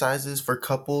exercises for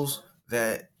couples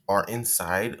that are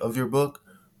inside of your book.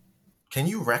 Can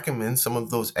you recommend some of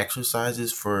those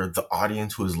exercises for the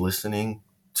audience who is listening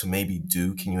to maybe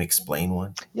do? Can you explain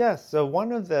one? Yes. So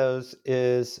one of those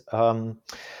is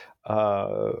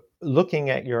looking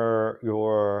at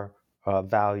your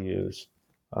values.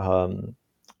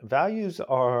 Values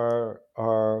are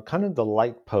kind of the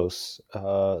light posts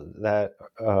that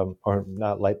are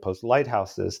not light posts,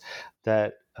 lighthouses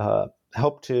that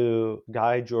help to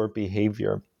guide your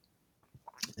behavior.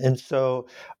 And so,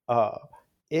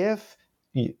 if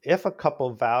a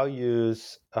couple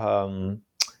values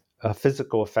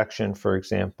physical affection, for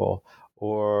example,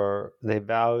 or they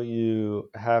value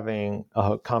having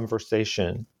a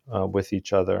conversation with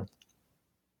each other,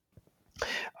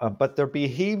 but their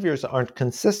behaviors aren't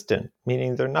consistent,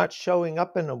 meaning they're not showing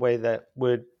up in a way that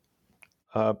would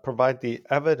provide the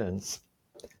evidence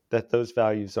that those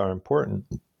values are important,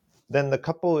 then the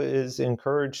couple is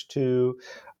encouraged to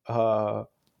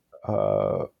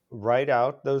write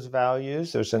out those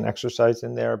values. There's an exercise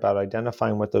in there about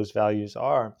identifying what those values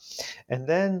are, and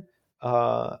then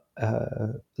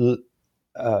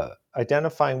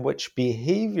identifying which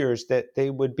behaviors that they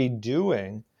would be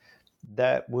doing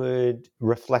that would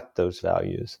reflect those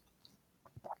values.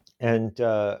 And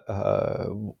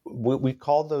we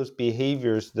call those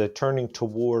behaviors the turning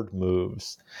toward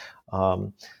moves.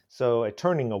 So a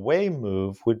turning away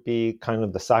move would be kind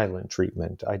of the silent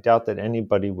treatment. I doubt that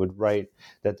anybody would write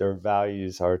that their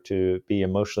values are to be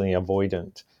emotionally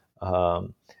avoidant.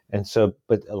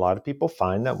 But a lot of people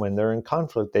find that when they're in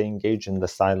conflict, they engage in the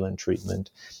silent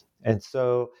treatment. And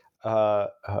so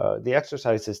the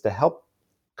exercise is to help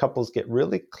couples get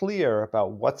really clear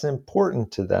about what's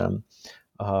important to them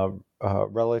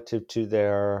relative to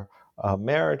their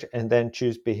marriage, and then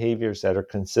choose behaviors that are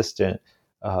consistent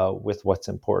with what's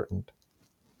important.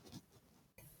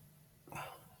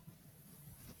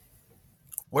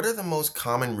 What are the most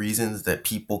common reasons that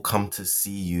people come to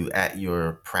see you at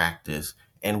your practice,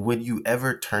 and would you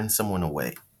ever turn someone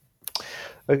away?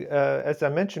 As I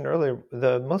mentioned earlier,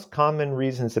 the most common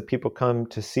reasons that people come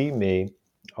to see me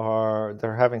are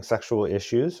they're having sexual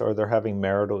issues or they're having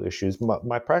marital issues.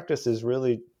 My practice is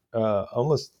really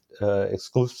almost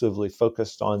exclusively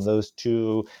focused on those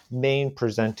two main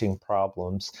presenting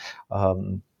problems.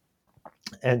 And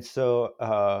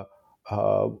so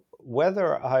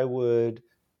whether I would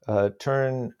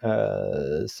turn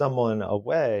someone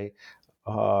away,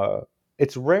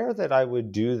 it's rare that I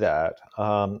would do that.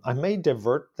 I may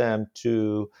divert them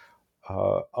to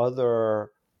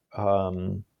other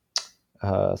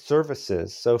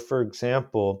services. So, for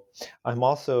example, I'm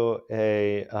also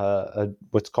a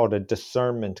what's called a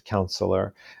discernment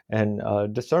counselor, and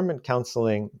discernment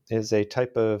counseling is a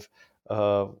type of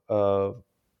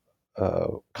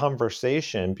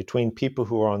conversation between people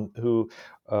who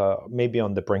may be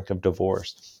on the brink of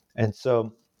divorce, and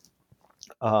so.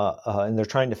 And they're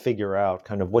trying to figure out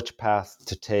kind of which path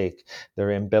to take. They're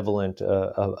ambivalent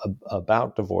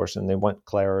about divorce, and they want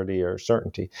clarity or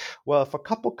certainty. Well, if a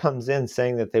couple comes in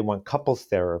saying that they want couples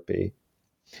therapy,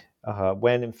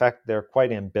 when in fact they're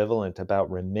quite ambivalent about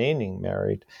remaining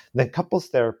married, then couples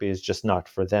therapy is just not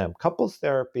for them. Couples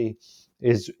therapy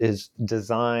is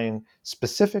designed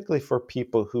specifically for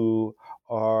people who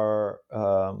are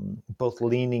both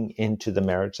leaning into the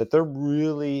marriage, that they're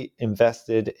really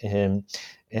invested in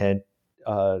and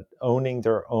owning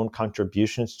their own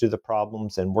contributions to the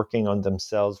problems and working on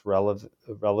themselves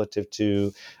relative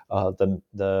to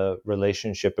the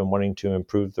relationship and wanting to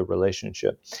improve the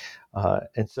relationship.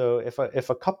 And so if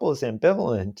a couple is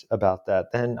ambivalent about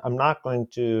that, then I'm not going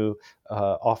to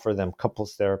offer them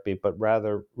couples therapy, but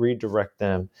rather redirect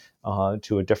them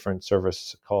to a different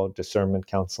service called discernment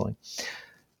counseling.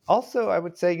 Also, I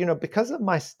would say, because of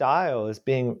my style as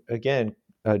being, again,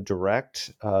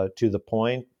 direct, to the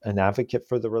point, an advocate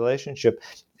for the relationship,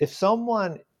 if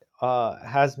someone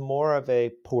has more of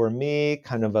a poor me,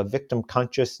 kind of a victim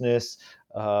consciousness,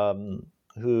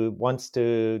 who wants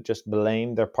to just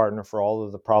blame their partner for all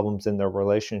of the problems in their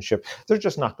relationship, they're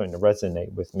just not going to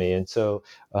resonate with me. And so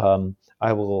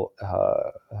I will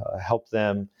help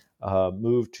them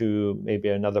move to maybe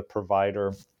another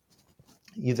provider,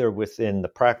 either within the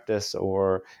practice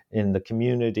or in the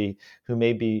community, who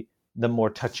may be the more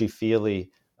touchy-feely,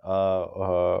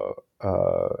 how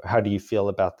do you feel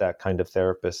about that kind of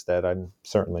therapist, that I'm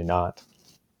certainly not.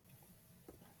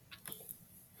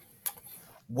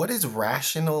 What is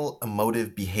rational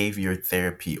emotive behavior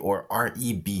therapy, or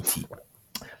REBT?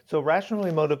 So rational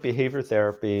emotive behavior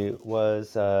therapy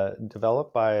was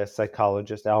developed by a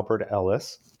psychologist, Albert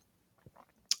Ellis,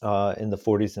 in the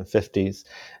 40s and 50s,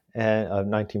 and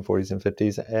 1940s and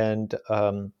 50s. And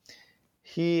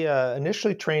he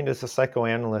initially trained as a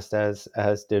psychoanalyst,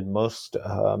 as did most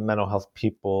mental health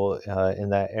people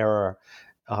in that era.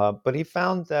 But he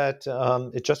found that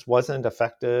it just wasn't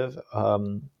effective.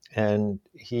 And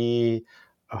he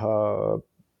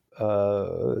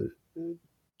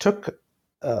took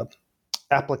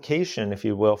application, if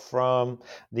you will, from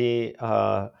the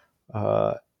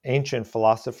ancient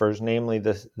philosophers, namely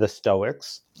the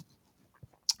Stoics,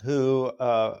 who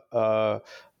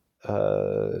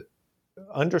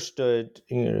understood,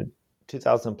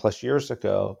 2,000 plus years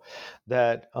ago,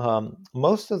 that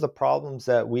most of the problems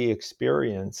that we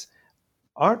experience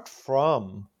aren't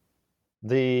from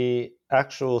the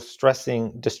actual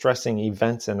distressing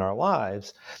events in our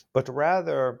lives, but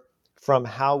rather from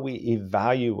how we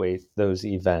evaluate those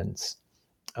events.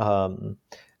 And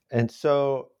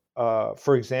so,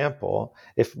 for example,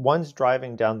 if one's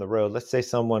driving down the road, let's say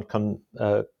someone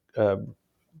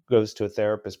goes to a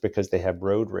therapist because they have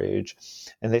road rage,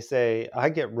 and they say, I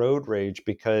get road rage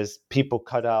because people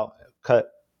cut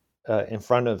in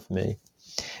front of me.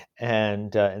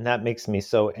 And that makes me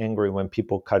so angry when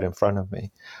people cut in front of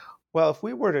me. Well, if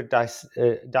we were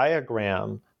to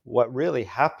diagram what really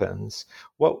happens,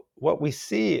 what we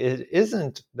see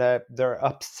isn't that they're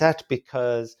upset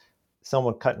because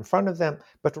someone cut in front of them,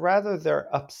 but rather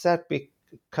they're upset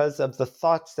because of the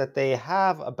thoughts that they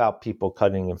have about people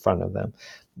cutting in front of them.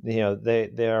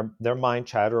 Their mind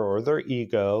chatter or their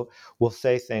ego will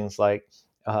say things like,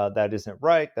 that isn't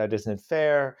right, that isn't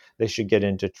fair, they should get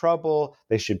into trouble,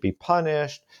 they should be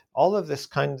punished, all of this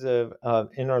kinds of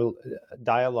inner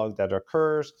dialogue that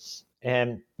occurs.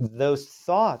 And those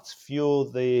thoughts fuel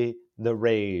the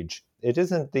rage. It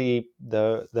isn't the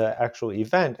actual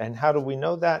event. And how do we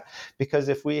know that? Because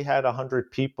if we had 100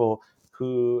 people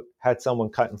who had someone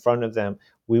cut in front of them,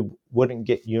 we wouldn't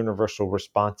get universal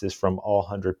responses from all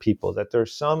 100 people, that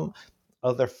there's some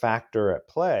other factor at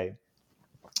play.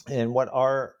 And what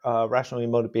our rational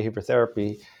emotive behavior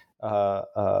therapy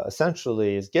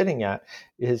essentially is getting at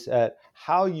is that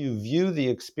how you view the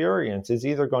experience is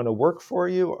either going to work for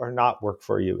you or not work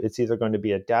for you. It's either going to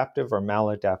be adaptive or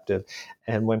maladaptive.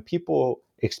 And when people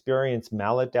experience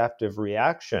maladaptive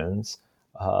reactions,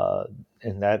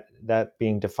 and that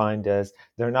being defined as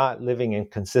you're not living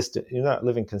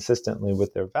consistently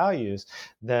with their values,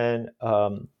 then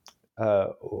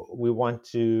we want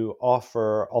to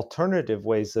offer alternative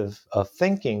ways of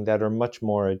thinking that are much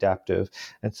more adaptive.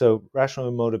 And so rational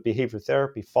emotive behavior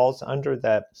therapy falls under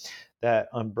that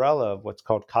umbrella of what's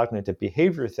called cognitive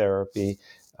behavior therapy,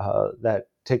 that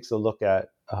takes a look at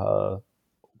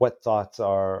what thoughts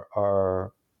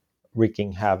are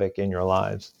wreaking havoc in your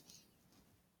lives.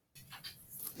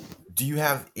 Do you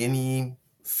have any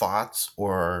thoughts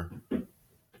or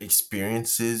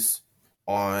experiences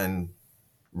on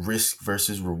risk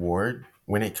versus reward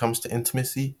when it comes to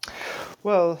intimacy?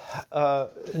 Well,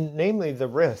 namely the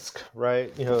risk,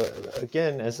 right?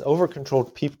 Again, as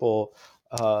over-controlled people,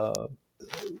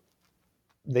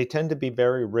 they tend to be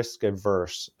very risk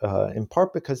averse, in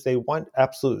part because they want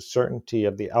absolute certainty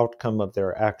of the outcome of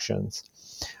their actions.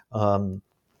 And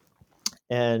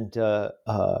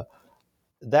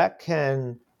that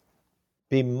can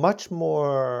be much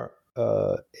more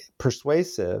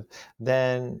persuasive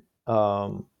than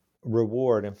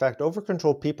reward. In fact,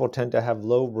 over-controlled people tend to have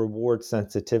low reward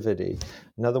sensitivity.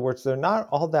 In other words, they're not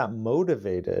all that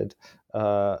motivated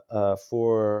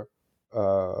for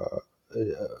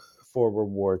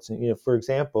rewards. For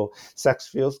example, sex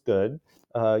feels good.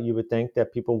 You would think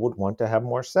that people would want to have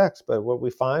more sex, but what we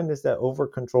find is that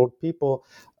over-controlled people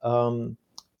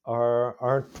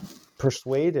aren't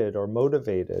persuaded or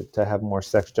motivated to have more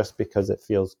sex just because it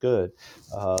feels good.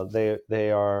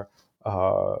 They are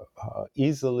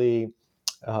easily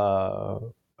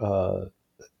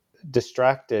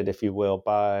distracted, if you will,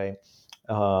 by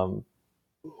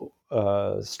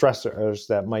stressors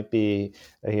that might be,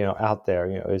 out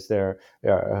there. Is there?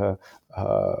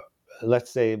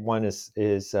 Let's say one is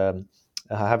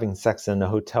having sex in a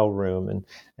hotel room,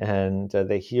 and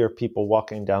they hear people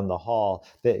walking down the hall.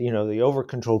 That the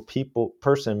over-controlled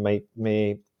person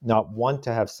may not want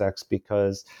to have sex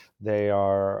because they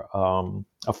are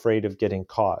afraid of getting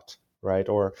caught, right?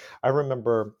 Or I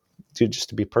remember, just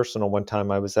to be personal, one time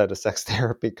I was at a sex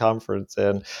therapy conference,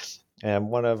 and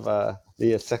one of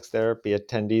the sex therapy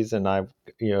attendees and I,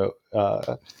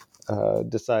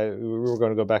 decided we were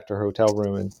going to go back to her hotel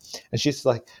room, and she's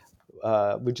like,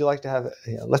 "Would you like to have?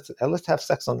 Let's have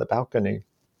sex on the balcony."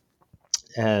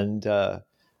 And I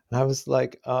was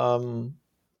like, I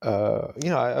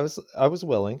was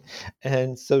willing,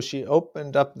 and so she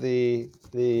opened up the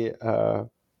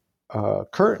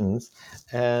curtains,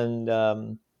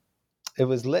 and it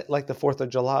was lit like the 4th of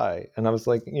July, and I was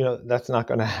like, that's not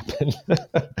going to happen,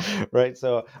 right?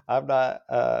 So I'm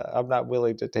not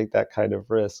willing to take that kind of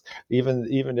risk,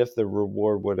 even if the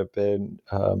reward would have been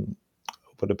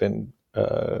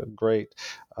great.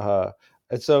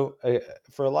 And so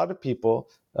for a lot of people,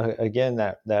 again,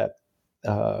 that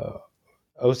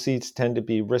OCs tend to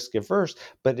be risk averse,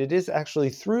 but it is actually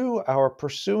through our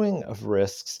pursuing of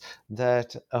risks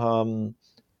that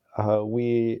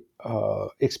we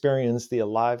experience the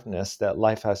aliveness that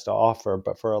life has to offer.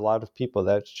 But for a lot of people,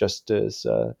 that's just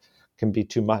can be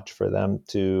too much for them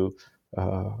to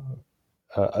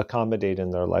accommodate in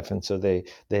their life, and so they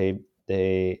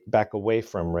back away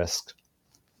from risk.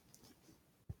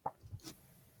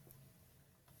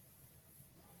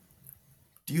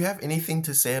 Do you have anything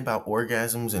to say about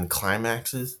orgasms and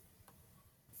climaxes?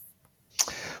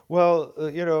 Well,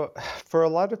 for a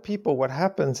lot of people, what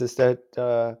happens is that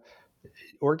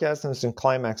orgasms and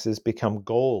climaxes become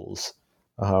goals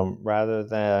rather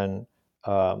than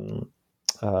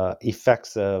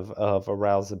effects of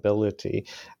arousability.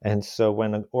 And so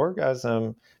when an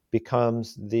orgasm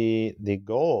becomes the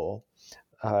goal,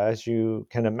 as you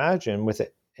can imagine, with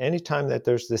it, anytime that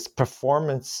there's this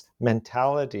performance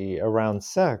mentality around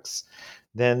sex,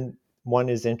 then one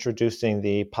is introducing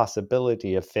the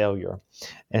possibility of failure.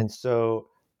 And so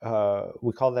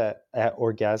we call that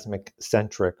orgasmic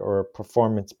centric or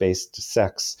performance-based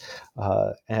sex.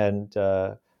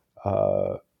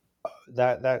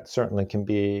 That certainly can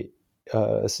be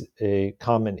a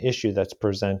common issue that's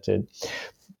presented.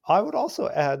 I would also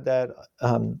add that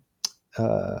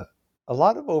a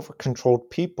lot of over-controlled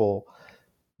people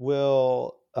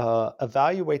will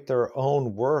evaluate their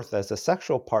own worth as a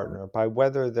sexual partner by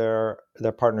whether their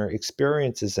partner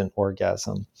experiences an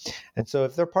orgasm. And so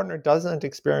if their partner doesn't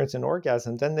experience an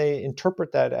orgasm, then they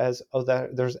interpret that as, oh,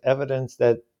 that there's evidence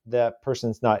that that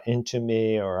person's not into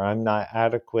me or I'm not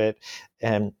adequate.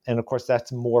 And of course,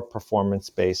 that's more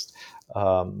performance-based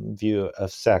view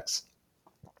of sex.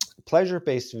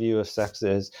 Pleasure-based view of sex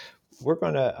is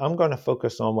I'm going to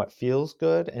focus on what feels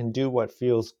good and do what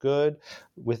feels good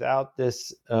without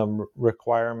this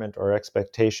requirement or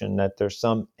expectation that there's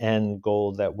some end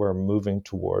goal that we're moving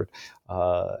toward.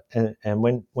 And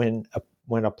when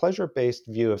a pleasure-based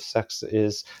view of sex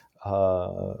is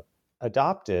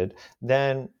adopted,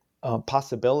 then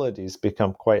possibilities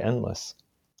become quite endless.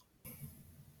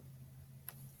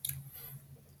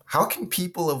 How can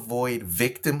people avoid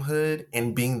victimhood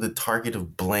and being the target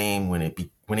of blame when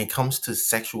it comes to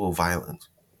sexual violence?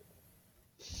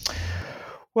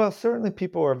 Well, certainly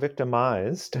people are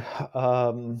victimized.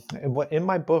 In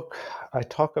my book, I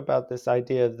talk about this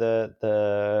idea of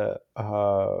the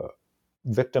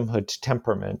victimhood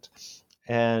temperament.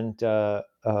 And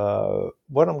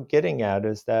what I'm getting at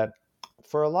is that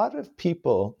for a lot of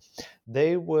people,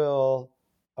 they will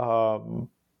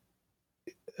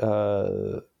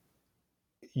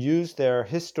use their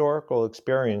historical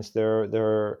experience,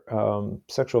 their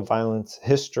sexual violence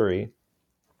history,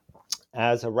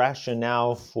 as a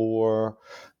rationale for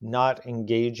not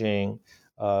engaging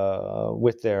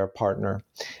with their partner.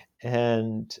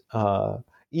 And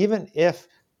even if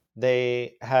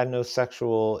they had no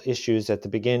sexual issues at the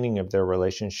beginning of their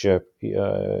relationship,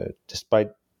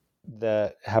 despite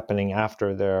that happening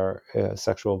after their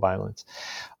sexual violence.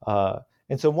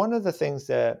 And so one of the things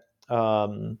that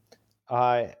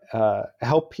I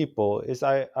help people is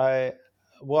I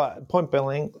point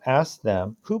blank ask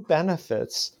them, who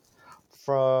benefits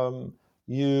from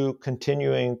you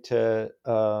continuing to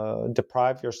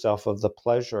deprive yourself of the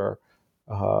pleasure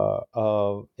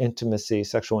of intimacy,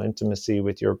 sexual intimacy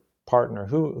with your partner?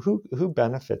 Who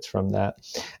benefits from that?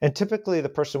 And typically the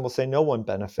person will say no one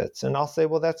benefits. And I'll say,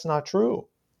 well, that's not true.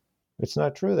 It's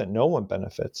not true that no one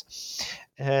benefits.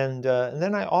 And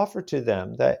then I offer to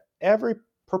them that every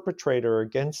perpetrator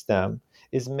against them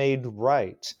is made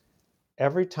right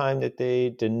every time that they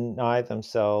deny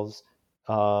themselves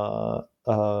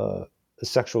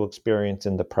sexual experience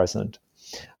in the present.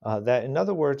 That, in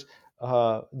other words,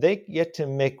 they get to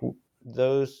make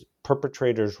those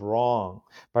perpetrators wrong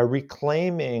by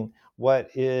reclaiming what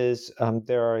is,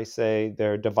 dare I say,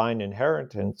 their divine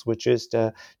inheritance, which is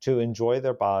to enjoy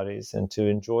their bodies and to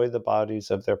enjoy the bodies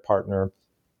of their partner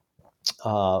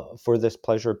for this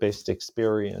pleasure-based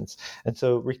experience. And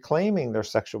so reclaiming their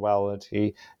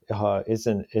sexuality is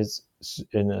an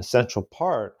essential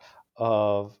part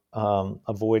of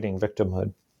avoiding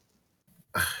victimhood.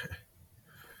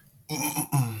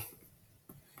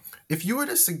 If you were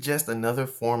to suggest another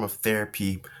form of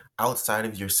therapy outside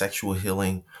of your sexual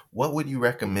healing, what would you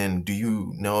recommend? Do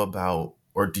you know about,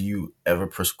 or do you ever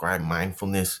prescribe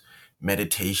mindfulness,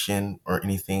 meditation, or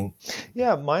anything?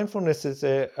 Yeah, mindfulness is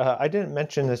I didn't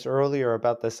mention this earlier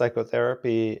about the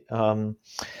psychotherapy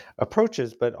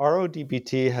approaches, but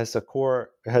RODBT has a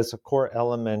core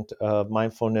element of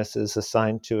mindfulness is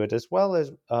assigned to it, as well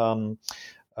as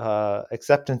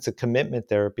acceptance and commitment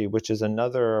therapy, which is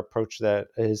another approach that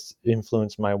has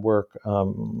influenced my work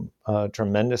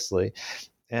tremendously.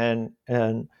 And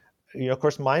of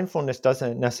course, mindfulness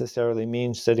doesn't necessarily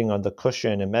mean sitting on the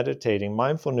cushion and meditating.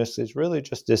 Mindfulness is really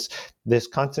just this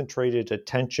concentrated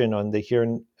attention on the here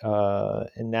and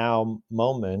now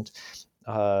moment,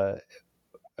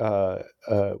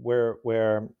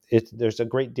 where there's a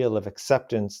great deal of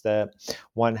acceptance that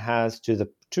one has to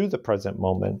the present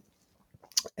moment.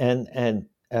 And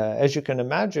as you can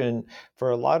imagine, for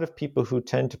a lot of people who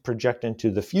tend to project into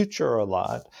the future a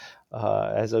lot,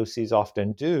 as OCs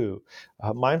often do,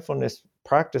 mindfulness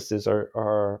practices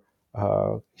are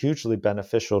hugely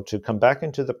beneficial to come back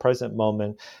into the present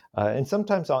moment. And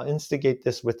sometimes I'll instigate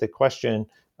this with a question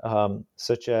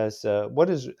such as,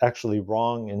 what is actually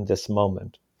wrong in this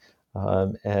moment?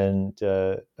 And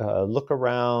look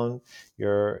around.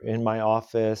 You're in my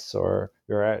office, or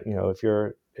you're at,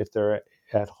 if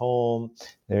at home,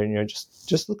 and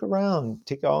just look around,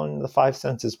 take on the five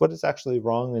senses. What is actually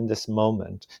wrong in this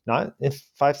moment? Not if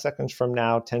 5 seconds from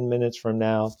now, 10 minutes from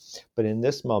now, but in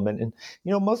this moment. And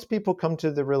most people come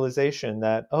to the realization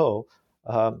that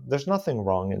there's nothing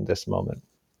wrong in this moment.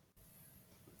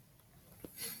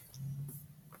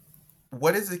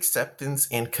 What is acceptance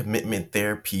and commitment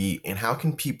therapy, and how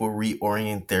can people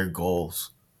reorient their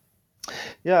goals?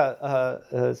 Yeah,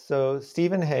 so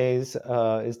Stephen Hayes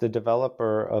is the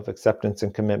developer of acceptance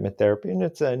and commitment therapy, and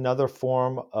it's another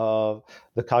form of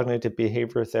the cognitive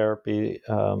behavior therapy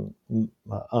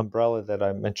umbrella that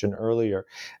I mentioned earlier.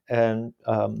 And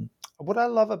what I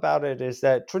love about it is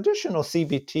that traditional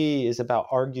CBT is about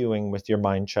arguing with your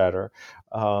mind chatter,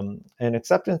 and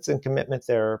acceptance and commitment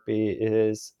therapy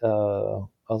is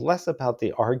less about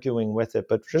the arguing with it,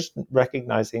 but just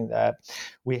recognizing that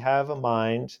we have a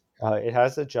mind. It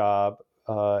has a job,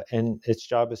 and its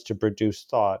job is to produce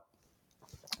thought.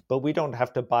 But we don't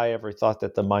have to buy every thought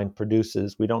that the mind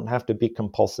produces. We don't have to be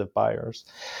compulsive buyers.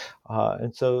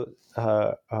 And so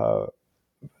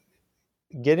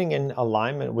getting in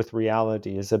alignment with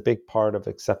reality is a big part of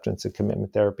acceptance and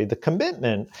commitment therapy. The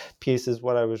commitment piece is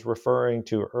what I was referring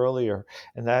to earlier,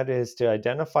 and that is to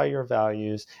identify your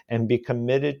values and be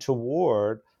committed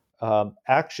toward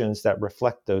actions that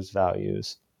reflect those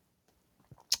values.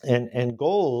 And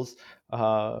goals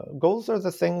are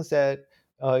the things that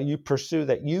you pursue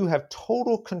that you have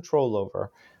total control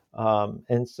over.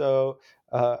 And so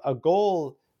a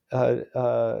goal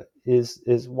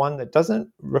is one that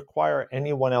doesn't require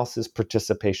anyone else's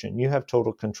participation. You have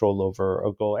total control over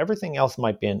a goal. Everything else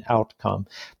might be an outcome,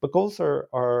 but goals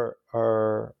are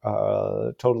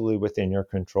totally within your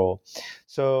control.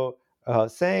 So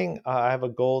saying I have a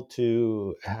goal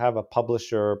to have a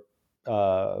publisher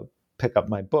pick up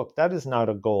my book, that is not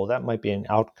a goal. That might be an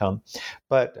outcome.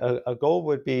 But a goal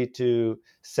would be to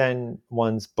send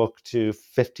one's book to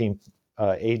 15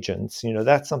 agents.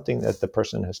 That's something that the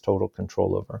person has total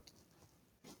control over.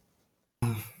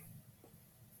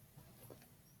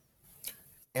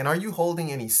 And are you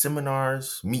holding any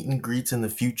seminars, meet and greets in the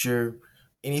future?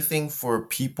 Anything for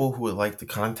people who would like to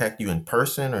contact you in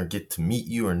person or get to meet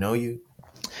you or know you?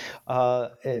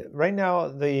 Right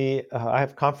now, I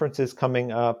have conferences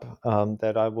coming up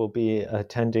that I will be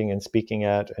attending and speaking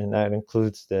at, and that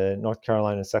includes the North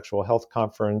Carolina Sexual Health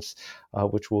Conference,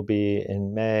 which will be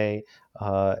in May,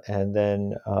 and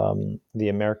then the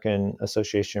American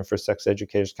Association for Sex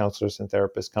Educators, Counselors, and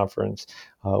Therapists Conference,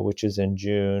 which is in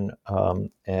June,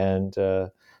 and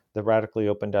the Radically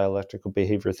Open Dialectical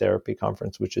Behavior Therapy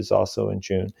Conference, which is also in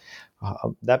June.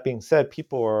 That being said,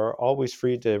 people are always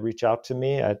free to reach out to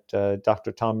me at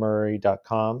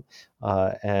drtommurray.com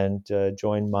and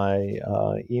join my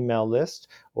email list,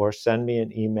 or send me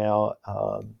an email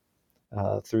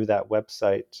through that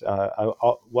website. I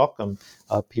welcome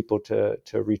people to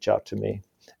reach out to me,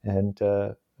 and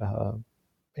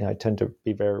I tend to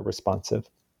be very responsive.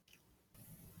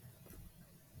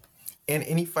 And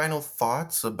any final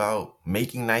thoughts about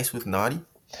making nice with Nadi?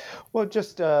 Well,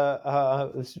 just it's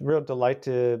a real delight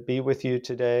to be with you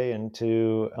today and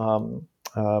to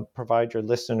provide your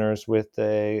listeners with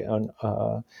an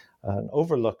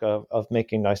overlook of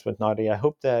making nice with Nadi. I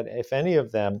hope that if any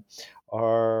of them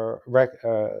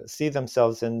see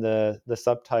themselves in the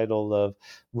subtitle of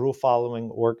rule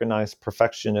following, organized,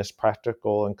 perfectionist,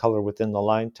 practical, and color within the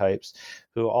line types,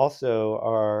 who also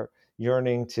are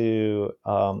yearning to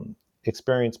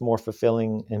experience more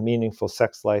fulfilling and meaningful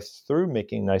sex life through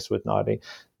making nice with Nadi,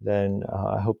 then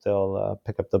I hope they'll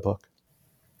pick up the book.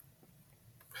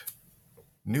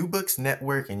 New Books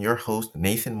Network and your host,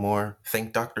 Nathan Moore,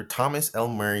 thank Dr. Thomas L.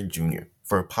 Murray Jr.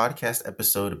 for a podcast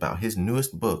episode about his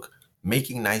newest book,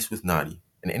 Making Nice with Nadi,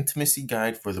 an intimacy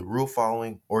guide for the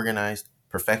rule-following, organized,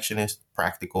 perfectionist,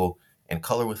 practical, and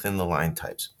color within the line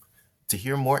types. To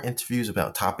hear more interviews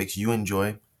about topics you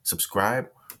enjoy, subscribe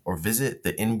or visit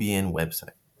the NBN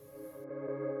website.